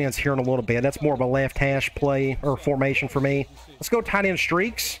Gun Age Twins here in a little bit. That's more of a left hash play or formation for me. Let's go tight end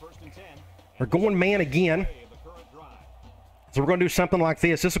streaks. First and 10. We're going man again. Of the current drive. So we're going to do something like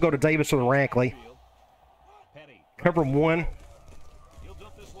this. This will go to Davis with Rackley. Petty. Cover 1. He'll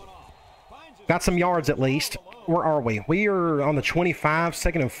dump this one off. Finds his Got some yards at least. Where are we? We are on the 25,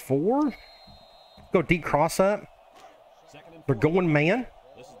 2nd and 4. Go deep cross up. second and We're 4. going man.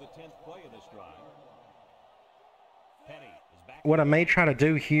 This is the 10th play of this drive. Petty is back. What I may try to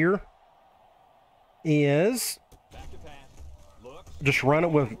do here is Back to pass. Looks. just run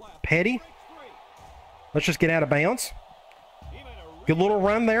it with Petty. Breaks free. Let's just get out of bounds. He made a Good little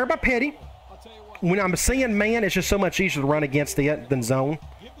run there by Petty. I'll tell you what. When I'm seeing man, it's just so much easier to run against it than zone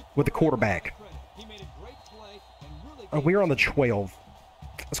with the quarterback. Credit. He made a great play and really We're on the 12.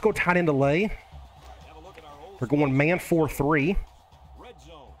 Let's go tight end delay. Have a look at our old We're going man 4-3. red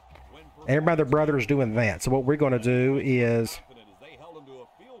zone. When Everybody, their brother is doing that. So what we're going to do is confident as they held him to a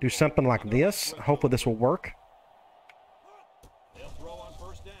field do goal. something like this. Hopefully this will work. They'll throw on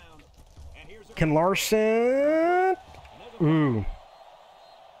first down. And here's a Can Larson? Ooh.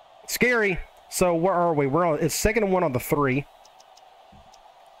 Scary. So where are we? We're on. It's 2nd and 1 on the 3.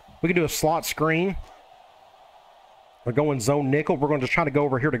 We can do a slot screen. We're going zone nickel. We're going to try to go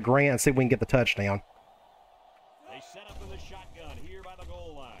over here to Grant and see if we can get the touchdown. They set up in the shotgun here by the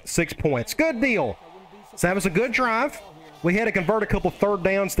goal line. 6 points. Good deal. So that was a good drive. We had to convert a couple third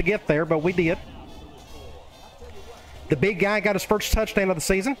downs to get there, but we did. The big guy got his first touchdown of the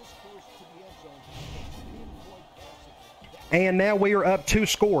season. And now we are up 2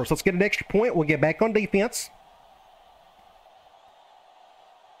 scores. Let's get an extra point. We'll get back on defense.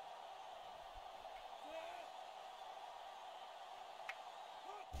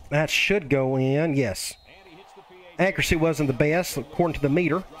 That should go in. Yes. And he hits the PA. Accuracy wasn't the best, according to the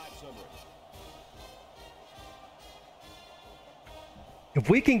meter. Drive summary. If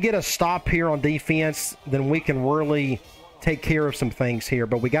we can get a stop here on defense, then we can really take care of some things here.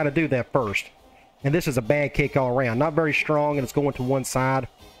 But we got to do that first. And this is a bad kick all around. Not very strong, and it's going to one side.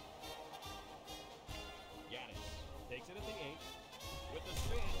 Gaddis takes it at the 8. With the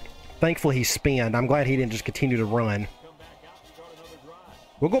spin. Thankfully, he spinned. I'm glad he didn't just continue to run. Come back out and start another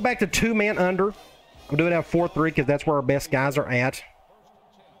drive. We'll go back to 2-man under. We'll do it at 4-3 because that's where our best guys are at.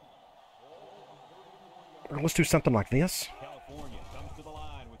 Let's do something like this. California comes to the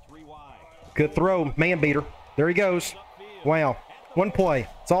line with 3 wide. Good throw. Man beater. There he goes. Wow. One play.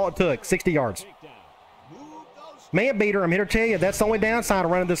 That's all it took. 60 yards. Takedown. Man beater. I'm here to tell you, that's the only downside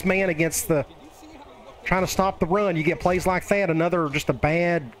of running this man against the... Trying to stop the run. You get plays like that. Another just a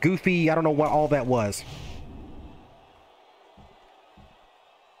bad, goofy, I don't know what all that was.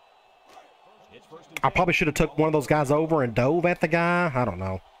 It's first and I 10. probably should have took one of those guys over and dove at the guy. I don't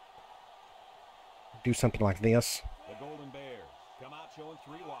know. Do something like this. The Golden Bears come out showing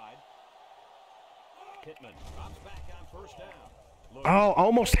 3 wide. Pittman drops back on first down. Looks. Oh,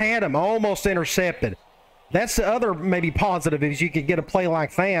 almost had him. Almost intercepted. That's the other maybe positive is you could get a play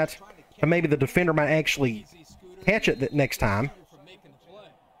like that, and maybe the defender might actually easy scooter catch it next time. from making the play.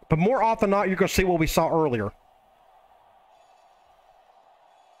 But more often than not, you're going to see what we saw earlier.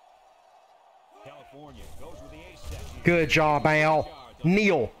 California goes with the ace set. Good job, Al.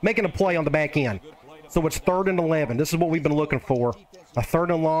 Neal making a play on the back end. So it's 3rd and 11. This is what we've been looking for. A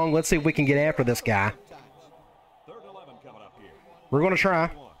 3rd and long. Let's see if we can get after this guy. 3rd and 11 coming up here. We're going to try.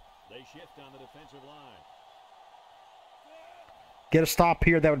 They shift on the defensive line. Get a stop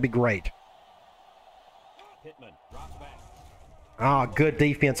here. That would be great. Pittman drops back. Ah, good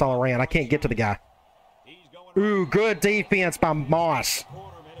defense all around. I can't get to the guy. He's going Ooh, good defense by Moss.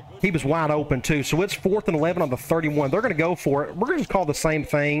 corner, made a good He was wide open, too. So it's 4th and 11 on the 31. They're going to go for it. We're going to just call the same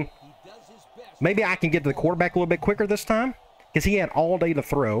thing. He does his best. Maybe I can get to the quarterback a little bit quicker this time because he had all day to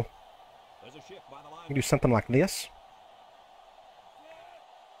throw. There's a shift by the line. We do something like this.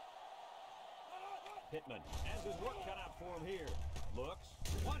 Pittman has his work cut out for him here. Looks,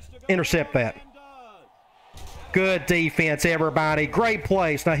 wants to go. Intercept that. And does. Good defense, everybody. Great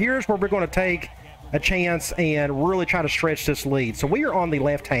place. Now, here's where we're going to take a chance and really try to stretch this lead. So we are on the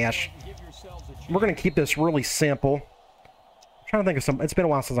left hash. Give yourselves a chance. We're going to keep this really simple. Trying to think of some. It's been a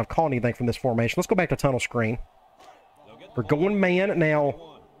while since I've called anything from this formation. Let's go back to tunnel screen. We're going man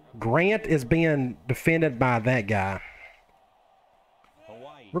now. Grant is being defended by that guy.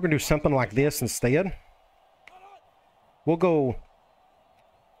 We're going to do something like this instead. We'll go.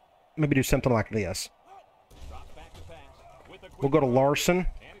 Maybe do something like this. We'll go to Larson.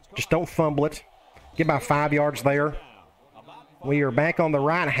 Just don't fumble it. Get about 5 yards there. We are back on the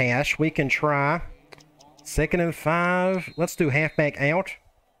right hash. We can try 2nd and 5. Let's do halfback out.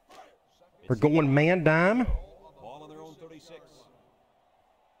 We're going man dime.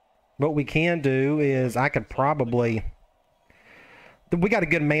 What we can do is I could probably... We got a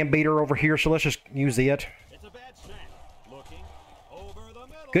good man beater over here, so let's just use it.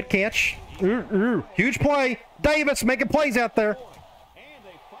 Good catch. Huge play. Davis making plays out there.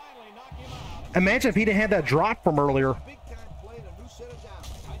 Imagine if he didn't have that drop from earlier.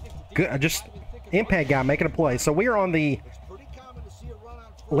 Good, just impact guy making a play. So we are on the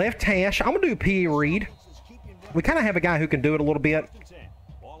left hash. I'm going to do P.E. Reed. We kind of have a guy who can do it a little bit.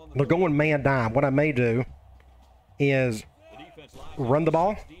 They're going man dime. What I may do is run the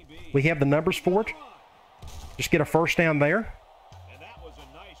ball. We have the numbers for it. Just get a first down there.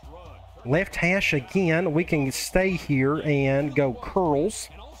 Left hash again. We can stay here and go curls.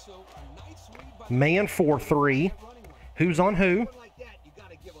 Man 4-3. Who's on who?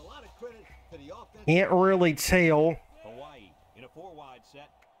 Can't really tell.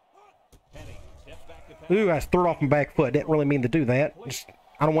 Ooh, I threw it off my back foot. Didn't really mean to do that. Just,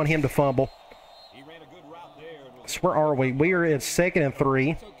 I don't want him to fumble. So where are we? We are at 2nd and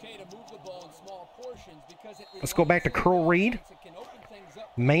 3. Let's go back to curl read.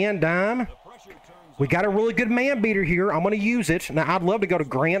 Man dime. We got a really good man beater here. I'm going to use it. Now, I'd love to go to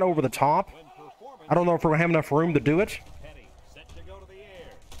Grant over the top. I don't know if we're going to have enough room to do it.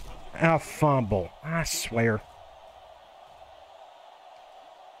 A fumble. I swear.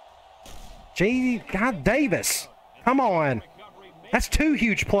 God, Davis. Come on. That's 2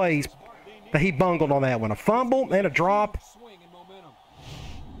 huge plays that he bungled on that one. A fumble and a drop.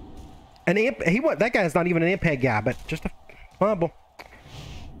 That guy's not even an impact guy, but just a fumble.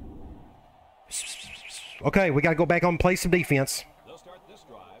 Okay, we got to go back on and play some defense. They'll start this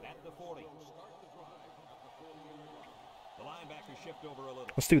drive at the 40. The linebacker shift over a little.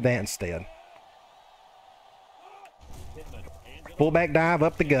 Let's do that instead. Fullback dive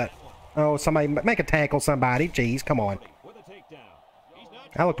up the gut. Oh, somebody make a tackle, somebody. Jeez, come on.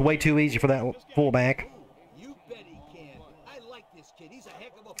 That looked way too easy for that fullback.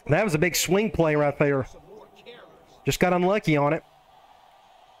 That was a big swing play right there. Just got unlucky on it.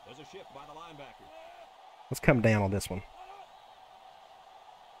 Let's come down on this one.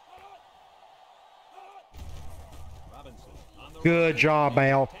 Good job,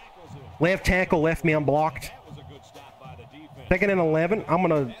 Al. Left tackle left me unblocked. 2nd and 11.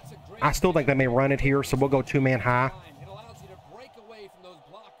 I still think they may run it here, so we'll go 2-man high.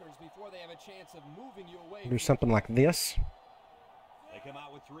 Do something like this. They come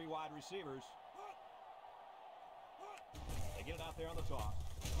out with 3 wide receivers. They get it out there on the toss.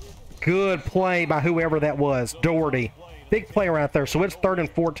 Good play by whoever that was. Doherty. Big play right there. So it's 3rd and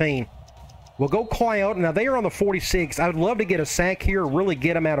 14. We'll go Cloud. Now they are on the 46. I would love to get a sack here, really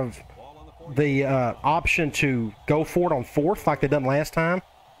get them out of the option to go for it on 4th like they done last time.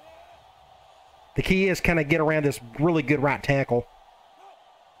 The key is kind of get around this really good right tackle.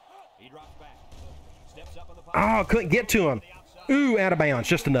 Oh, couldn't get to him. Ooh, out of bounds.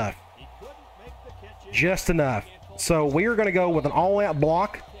 Just enough. Just enough. So we're going to go with an all-out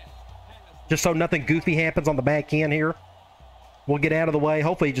block, just so nothing goofy happens on the back end here. We'll get out of the way.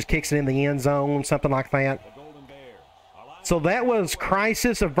 Hopefully he just kicks it in the end zone, something like that. So that was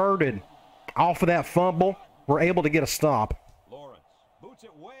crisis averted. Off of that fumble, we're able to get a stop.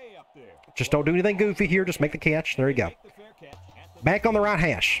 Just don't do anything goofy here. Just make the catch. There you go. Back on the right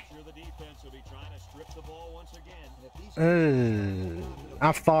hash.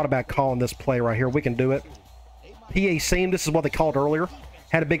 I've thought about calling this play right here. We can do it. PA seam. This is what they called earlier.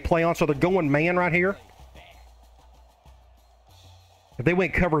 Had a big play on, so they're going man right here. If they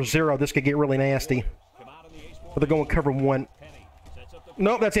went cover 0, this could get really nasty. But they're going cover 1.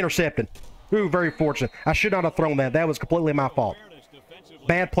 Nope, that's intercepted. Ooh, very fortunate. I should not have thrown that. That was completely my fault.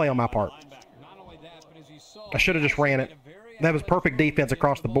 Bad play on my part. I should have just ran it. That was perfect defense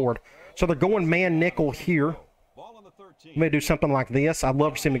across the board. So they're going man nickel here. We may do something like this. I'd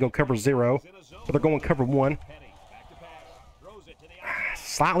love to see them to go cover 0. But they're going cover 1.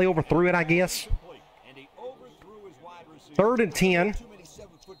 Slightly overthrew it, I guess. 3rd and 10.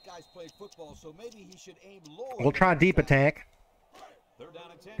 We'll try deep attack.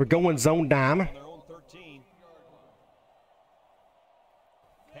 We're going zone dime.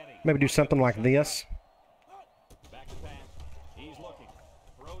 Maybe do something like this. Back to pass. He's looking.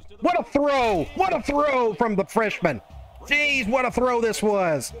 Throws to the What a throw! What a throw from the freshman! Jeez, what a throw this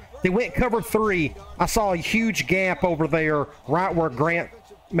was! They went cover 3. I saw a huge gap over there, right where Grant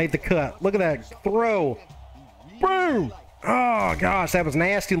made the cut. Look at that throw! Boom! Oh gosh, that was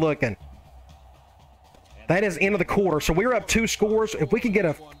nasty looking. That is end of the quarter. So we're up 2 scores. If we can get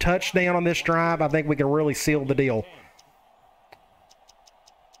a touchdown on this drive, I think we can really seal the deal.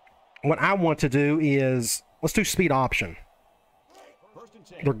 What I want to do is, let's do speed option.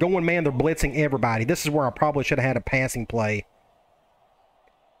 They're going man, they're blitzing everybody. This is where I probably should have had a passing play.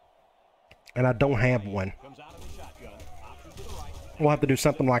 And I don't have one. We'll have to do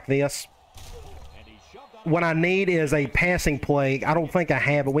something like this. What I need is a passing play. I don't think I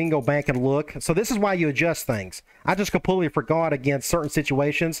have it. We can go back and look. So this is why you adjust things. I just completely forgot against certain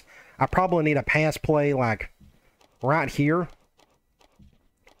situations. I probably need a pass play like right here,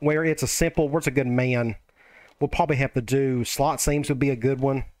 where it's a simple, where's a good man? We'll probably have to do slot seams would be a good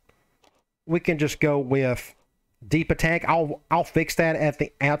one. We can just go with deep attack. I'll fix that at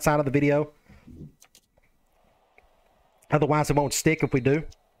the outside of the video. Otherwise, it won't stick if we do.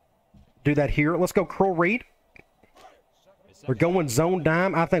 Do that here. Let's go curl read. We're going zone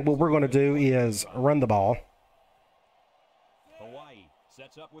dime. I think what we're going to do is run the ball.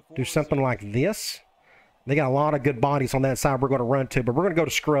 Do something like this. They got a lot of good bodies on that side we're going to run to, but we're going to go to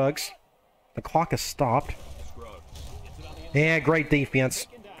Scruggs. The clock has stopped. Yeah, great defense.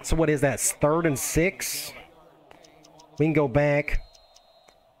 So what is that? 3rd and 6. We can go back.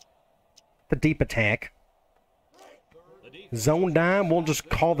 The deep attack. Zone dime, we'll just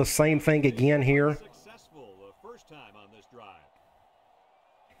call the same thing again here.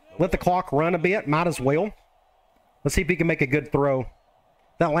 Let the clock run a bit, might as well. Let's see if he can make a good throw.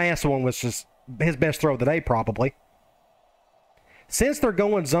 That last one was just his best throw of the day, probably. Since they're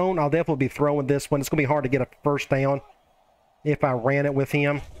going zone, I'll definitely be throwing this one. It's going to be hard to get a first down if I ran it with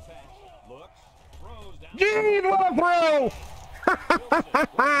him. Gee, what a throw!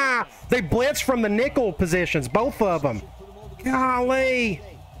 They blitz from the nickel positions, both of them. Golly.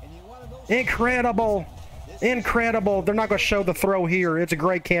 Incredible. Incredible. They're not going to show the throw here. It's a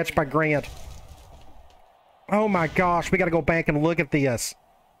great catch by Grant. Oh my gosh. We got to go back and look at this.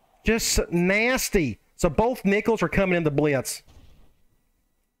 Just nasty. So both nickels are coming in the blitz.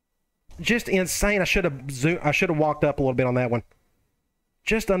 Just insane. I should have walked up a little bit on that one.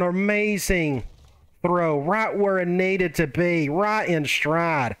 Just an amazing throw. Right where it needed to be. Right in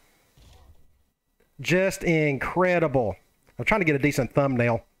stride. Just incredible. I'm trying to get a decent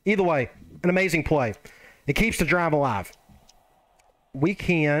thumbnail. Either way, an amazing play. It keeps the drive alive. We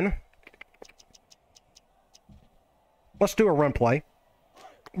can... Let's do a run play.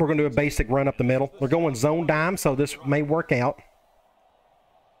 We're going to do a basic run up the middle. They're going zone dime, so this may work out.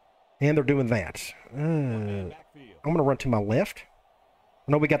 And they're doing that. I'm going to run to my left.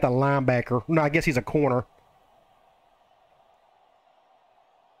 I know we got the linebacker. No, I guess he's a corner.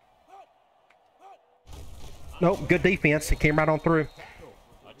 Nope, good defense. He came right on through.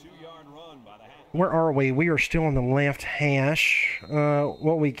 Where are we? We are still on the left hash.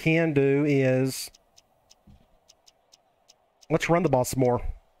 What we can do is... Let's run the ball some more.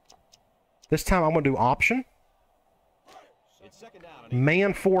 This time I'm going to do option.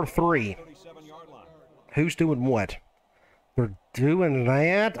 Man 4-3. Who's doing what? They're doing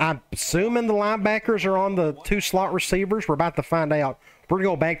that. I'm assuming the linebackers are on the 2 slot receivers. We're about to find out. We're going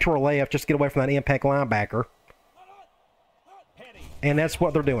to go back to our left just to get away from that impact linebacker. And that's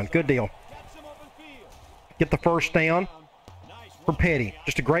what they're doing. Good deal. Get the first down for Petty.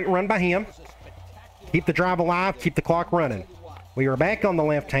 Just a great run by him. Keep the drive alive. Keep the clock running. We are back on the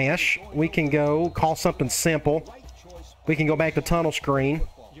left hash. We can go call something simple. We can go back to tunnel screen.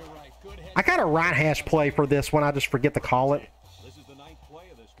 I got a right hash play for this one. I just forget to call it.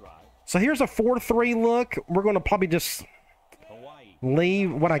 So here's a 4-3 look. We're going to probably just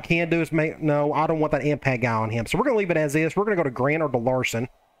leave. What I can do is make... No, I don't want that impact guy on him. So we're going to leave it as is. We're going to go to Grant or to Larson.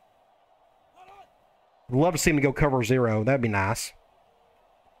 I'd love to see him to go cover 0. That'd be nice.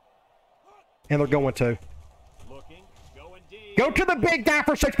 And they're going to. Go to the big guy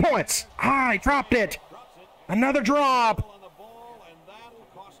for 6 points. Ah, he dropped it. Another drop.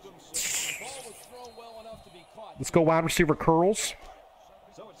 Let's go wide receiver curls.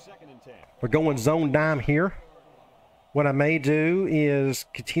 We're going zone dime here. What I may do is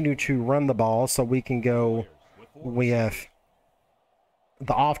continue to run the ball so we can go with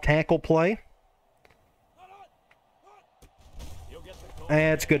the off tackle play.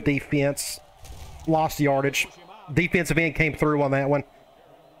 That's good defense. Lost yardage. Defensive end came through on that one.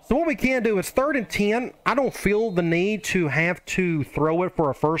 So what we can do is 3rd and 10. I don't feel the need to have to throw it for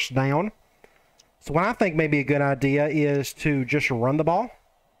a first down. So what I think may be a good idea is to just run the ball.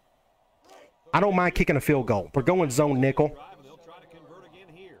 I don't mind kicking a field goal. We're going zone nickel.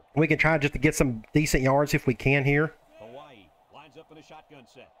 We can try just to get some decent yards if we can here. Hawaii lines up in a shotgun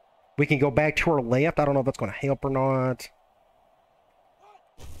set. We can go back to our left. I don't know if that's going to help or not.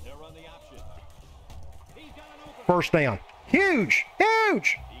 They'll run the option. He's got an open. First down. Huge.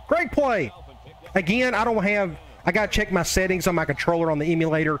 Huge. Great play. Again, I don't have... I got to check my settings on my controller on the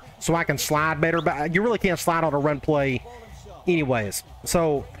emulator so I can slide better. But you really can't slide on a run play anyways.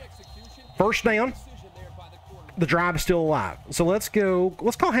 So, first down. The drive is still alive. So let's go.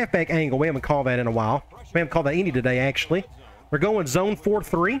 Let's call halfback angle. We haven't called that in a while. We haven't called that any today, actually. We're going zone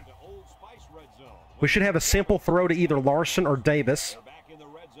 4-3. We should have a simple throw to either Larson or Davis.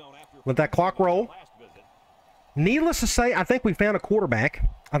 Let that clock roll. Needless to say, I think we found a quarterback.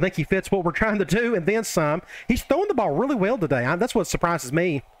 I think he fits what we're trying to do, and then some. He's throwing the ball really well today. That's what surprises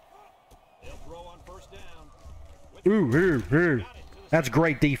me. Ooh. That's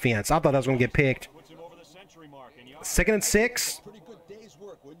great defense. I thought that was going to get picked. 2nd and 6. Pretty good day's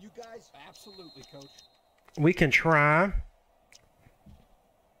work, wouldn't you guys? Absolutely, Coach. We can try.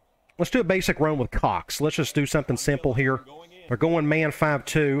 Let's do a basic run with Cox. Let's just do something simple here. We're going man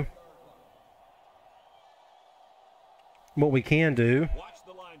 5-2. What we can do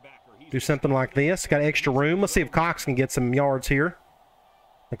something like this. Got extra room. Let's see if Cox can get some yards here.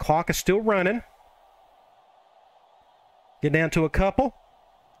 The clock is still running. Get down to a couple.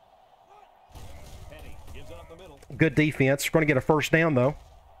 Good defense. We're going to get a first down, though.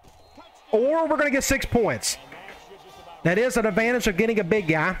 Or we're going to get 6 points. That is an advantage of getting a big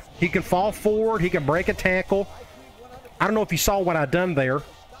guy. He can fall forward. He can break a tackle. I don't know if you saw what I done there.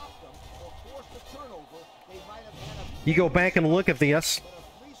 You go back and look at this.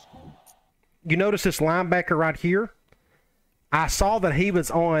 You notice this linebacker right here? I saw that he was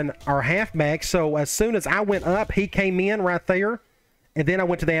on our halfback, so as soon as I went up, he came in right there, and then I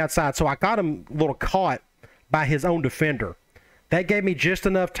went to the outside. So I got him a little caught by his own defender. That gave me just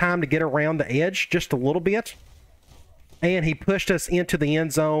enough time to get around the edge, just a little bit. And he pushed us into the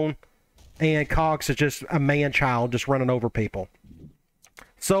end zone, and Cox is just a man-child just running over people.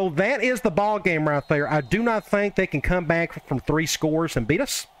 So that is the ball game right there. I do not think they can come back from 3 scores and beat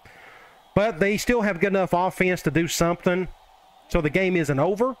us. But they still have good enough offense to do something. So the game isn't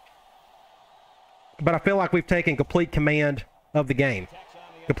over. But I feel like we've taken complete command of the game.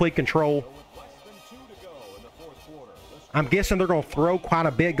 Complete control. I'm guessing they're going to throw quite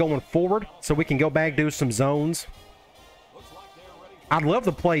a bit going forward so we can go back, do some zones. I'd love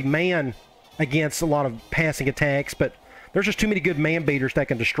to play man against a lot of passing attacks, but there's just too many good man beaters that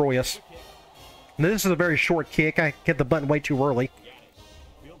can destroy us. Now, this is a very short kick. I hit the button way too early.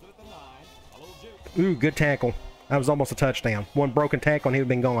 Ooh, good tackle. That was almost a touchdown. One broken tackle and he would have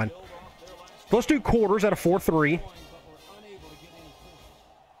been gone. Let's do quarters at a 4-3.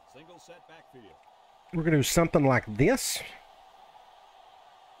 We're going to do something like this.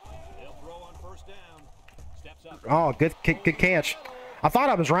 Oh, good kick, good catch. I thought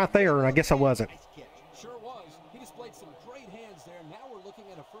I was right there, and I guess I wasn't. Sure was. He displayed some great hands there. Now we're looking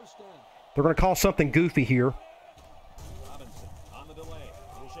at a first down. They're going to call something goofy here.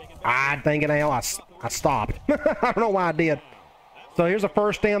 Ah, dang it, Al. I stopped. I don't know why I did. So here's a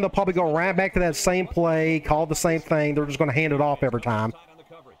first down. They'll probably go right back to that same play, call the same thing. They're just going to hand it off every time.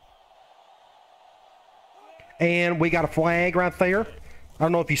 And we got a flag right there. I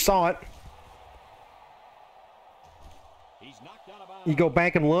don't know if you saw it. You go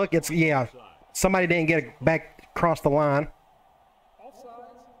back and look. It's, yeah, somebody didn't get it back across the line.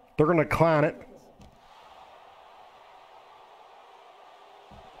 They're going to decline it.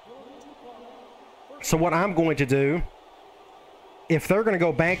 So what I'm going to do, if they're going to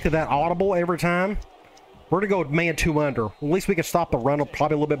go back to that audible every time, we're going to go man 2 under. At least we can stop the run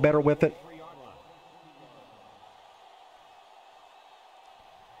probably a little bit better with it.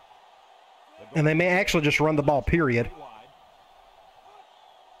 And they may actually just run the ball, period.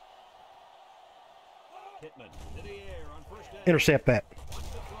 Intercept that.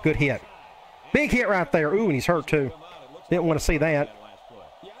 Good hit. Big hit right there. Ooh, and he's hurt too. Didn't want to see that.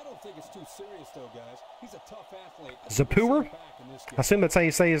 Zapur? I assume that's how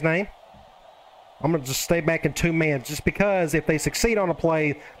you say his name. I'm going to just stay back in 2 man just because if they succeed on a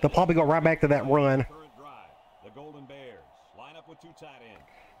play, they'll probably go right back to that run.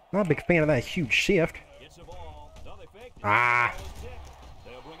 Not a big fan of that huge shift. Ah.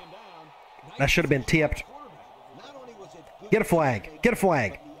 That should have been tipped. Get a flag. Get a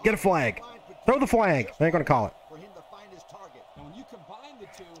flag. Get a flag. Throw the flag. They ain't going to call it.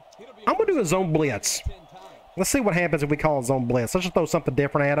 I'm going to do a zone blitz. Let's see what happens if we call a zone blitz. Let's just throw something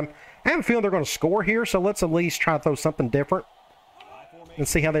different at them. I have a feeling they're going to score here, so let's at least try to throw something different and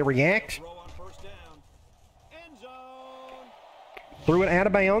see how they react. Threw it out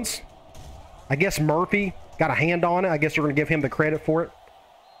of bounds. I guess Murphy got a hand on it. I guess we're going to give him the credit for it.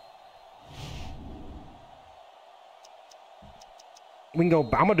 We can go.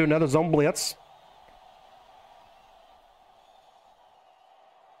 I'm going to do another zone blitz.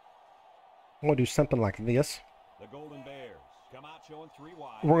 I'm going to do something like this. The Golden Bears come out showing 3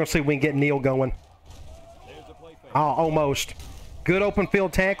 wide. We're going to see if we can get Neal going. Oh, almost. Good open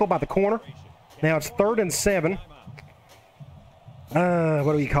field tackle by the corner. Now it's 3rd and 7.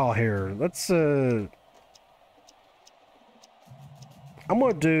 What do we call here? Let's, I'm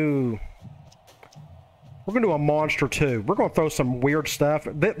going to do... We're going to do a monster, too. We're going to throw some weird stuff.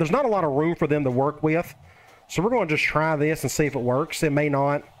 There's not a lot of room for them to work with. So we're going to just try this and see if it works. It may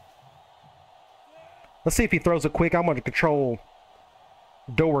not. Let's see if he throws it quick. I'm going to control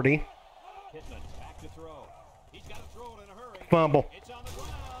Doherty. Fumble.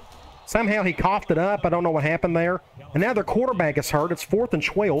 Somehow he coughed it up. I don't know what happened there. And now their quarterback is hurt. It's 4th and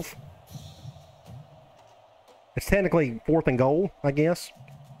 12. It's technically 4th and goal, I guess.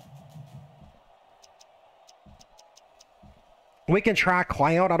 We can try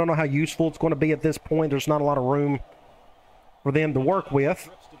Cloud. I don't know how useful it's going to be at this point. There's not a lot of room for them to work with.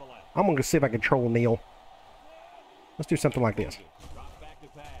 I'm going to see if I can control Neal. Let's do something like this.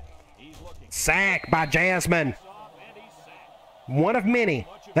 Sack by Jasmine. One of many.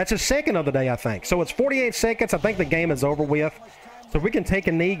 That's his second of the day, I think. So it's 48 seconds. I think the game is over with. So if we can take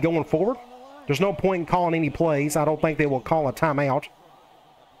a knee going forward, there's no point in calling any plays. I don't think they will call a timeout.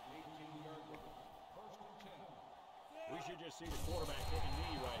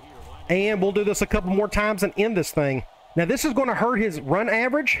 And we'll do this a couple more times and end this thing. Now, this is going to hurt his run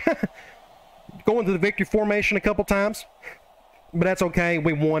average. Going to the victory formation a couple times. But that's okay.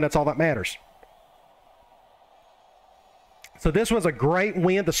 We won. That's all that matters. So this was a great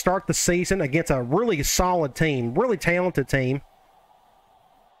win to start the season against a really solid team. Really talented team.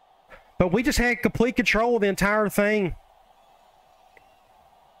 But we just had complete control of the entire thing.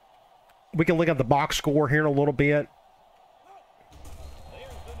 We can look at the box score here in a little bit.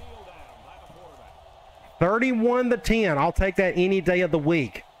 31-10. I'll take that any day of the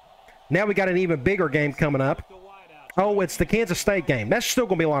week. Now we got an even bigger game coming up. Oh, it's the Kansas State game. That's still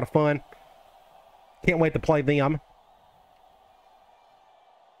going to be a lot of fun. Can't wait to play them.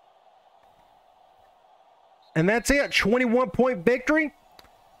 And that's it. 21-point victory.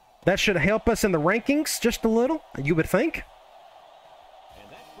 That should help us in the rankings just a little, you would think.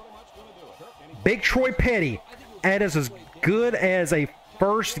 Big Troy Petty. That is as good as a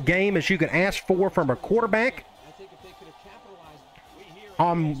first game as you can ask for from a quarterback.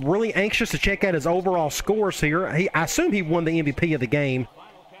 I'm really anxious to check out his overall scores here. I assume he won the MVP of the game.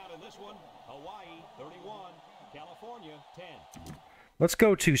 Let's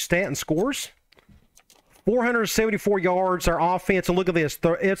go to stat and scores. 474 yards, our offense, and look at this.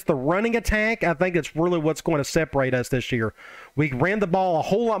 It's the running attack. I think it's really what's going to separate us this year. We ran the ball a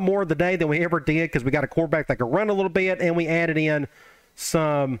whole lot more today than we ever did because we got a quarterback that could run a little bit, and we added in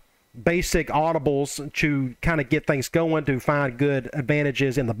some basic audibles to kind of get things going, to find good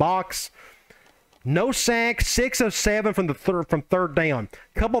advantages in the box. No sacks, 6 of 7 from third down.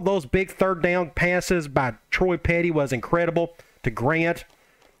 A couple of those big third down passes by Troy Petty was incredible to Grant.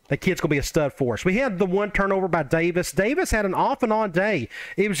 That kid's going to be a stud for us. We had the one turnover by Davis. Davis had an off and on day.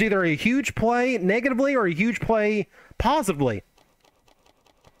 It was either a huge play negatively or a huge play positively.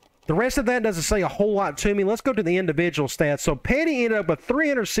 The rest of that doesn't say a whole lot to me. Let's go to the individual stats. So Petty ended up with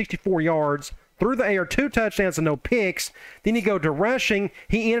 364 yards through the air, 2 touchdowns and no picks. Then you go to rushing.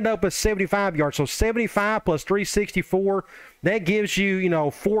 He ended up with 75 yards. So 75 plus 364, that gives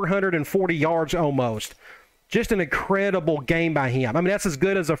you, 440 yards almost. Just an incredible game by him. I mean, that's as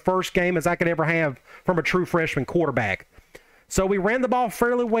good as a first game as I could ever have from a true freshman quarterback. So we ran the ball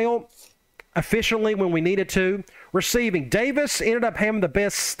fairly well, efficiently when we needed to. Receiving, Davis ended up having the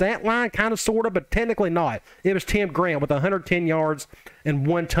best stat line, kind of, sort of, but technically not. It was Tim Grant with 110 yards and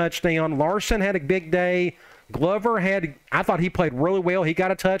 1 touchdown. Larson had a big day. Glover I thought he played really well. He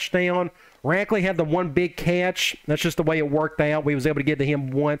got a touchdown. Rackley had the one big catch. That's just the way it worked out. We was able to get to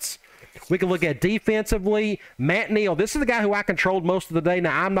him once. We can look at defensively. Matt Neal, this is the guy who I controlled most of the day.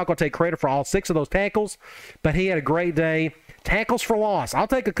 Now, I'm not going to take credit for all 6 of those tackles, but he had a great day. Tackles for loss. I'll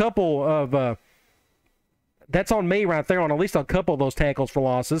take a couple of that's on me right there on at least a couple of those tackles for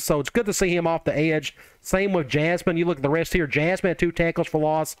losses. So it's good to see him off the edge. Same with Jasmine. You look at the rest here. Jasmine had 2 tackles for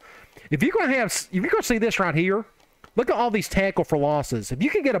loss. If you're going to see this right here, Look at all these tackle for losses. If you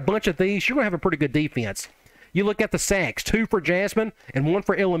can get a bunch of these, you're going to have a pretty good defense. You look at the sacks, 2 for Jasmine and 1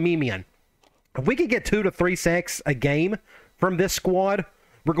 for Elamimian. If we can get 2 to 3 sacks a game from this squad,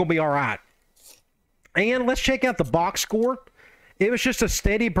 we're going to be all right. And let's check out the box score. It was just a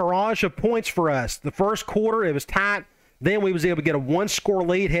steady barrage of points for us. The first quarter, it was tight. Then we was able to get a 1-score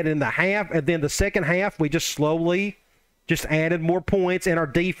lead headed in the half. And then the second half, we just slowly just added more points. And our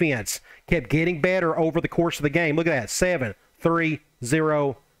defense kept getting better over the course of the game. Look at that. 7, 3,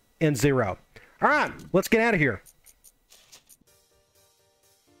 0, and 0. All right, let's get out of here.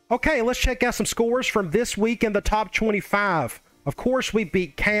 Okay, let's check out some scores from this week in the top 25. Of course, we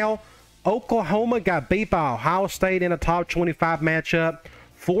beat Cal. Oklahoma got beat by Ohio State in a top 25 matchup.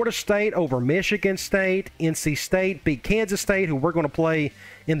 Florida State over Michigan State. NC State beat Kansas State, who we're going to play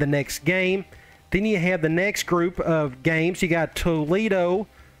in the next game. Then you have the next group of games. You got Toledo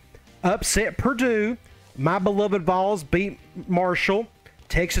upset Purdue. My beloved Vols beat Marshall.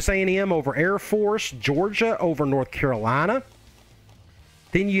 Texas A&M over Air Force. Georgia over North Carolina.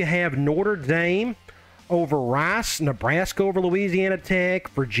 Then you have Notre Dame over Rice. Nebraska over Louisiana Tech.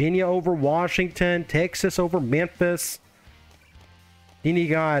 Virginia over Washington. Texas over Memphis. Then you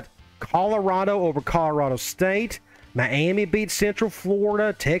got Colorado over Colorado State. Miami beat Central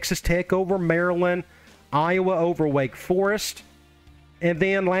Florida. Texas Tech over Maryland. Iowa over Wake Forest. And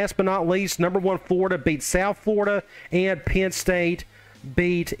then last but not least, number 1 Florida beat South Florida. And Penn State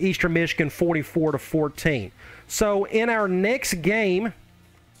beat Eastern Michigan 44-14. So in our next game,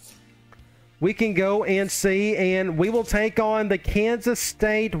 we can go and see, and we will take on the Kansas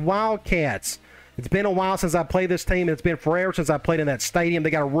State Wildcats. It's been a while since I played this team. It's been forever since I played in that stadium. They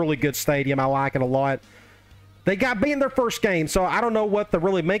got a really good stadium. I like it a lot. They got beat in their first game, so I don't know what to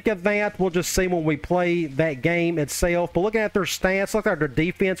really make of that. We'll just see when we play that game itself. But looking at their stats, looked like their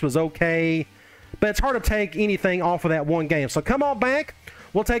defense was okay. But it's hard to take anything off of that one game. So come on back.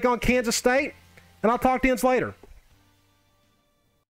 We'll take on Kansas State, and I'll talk to you later.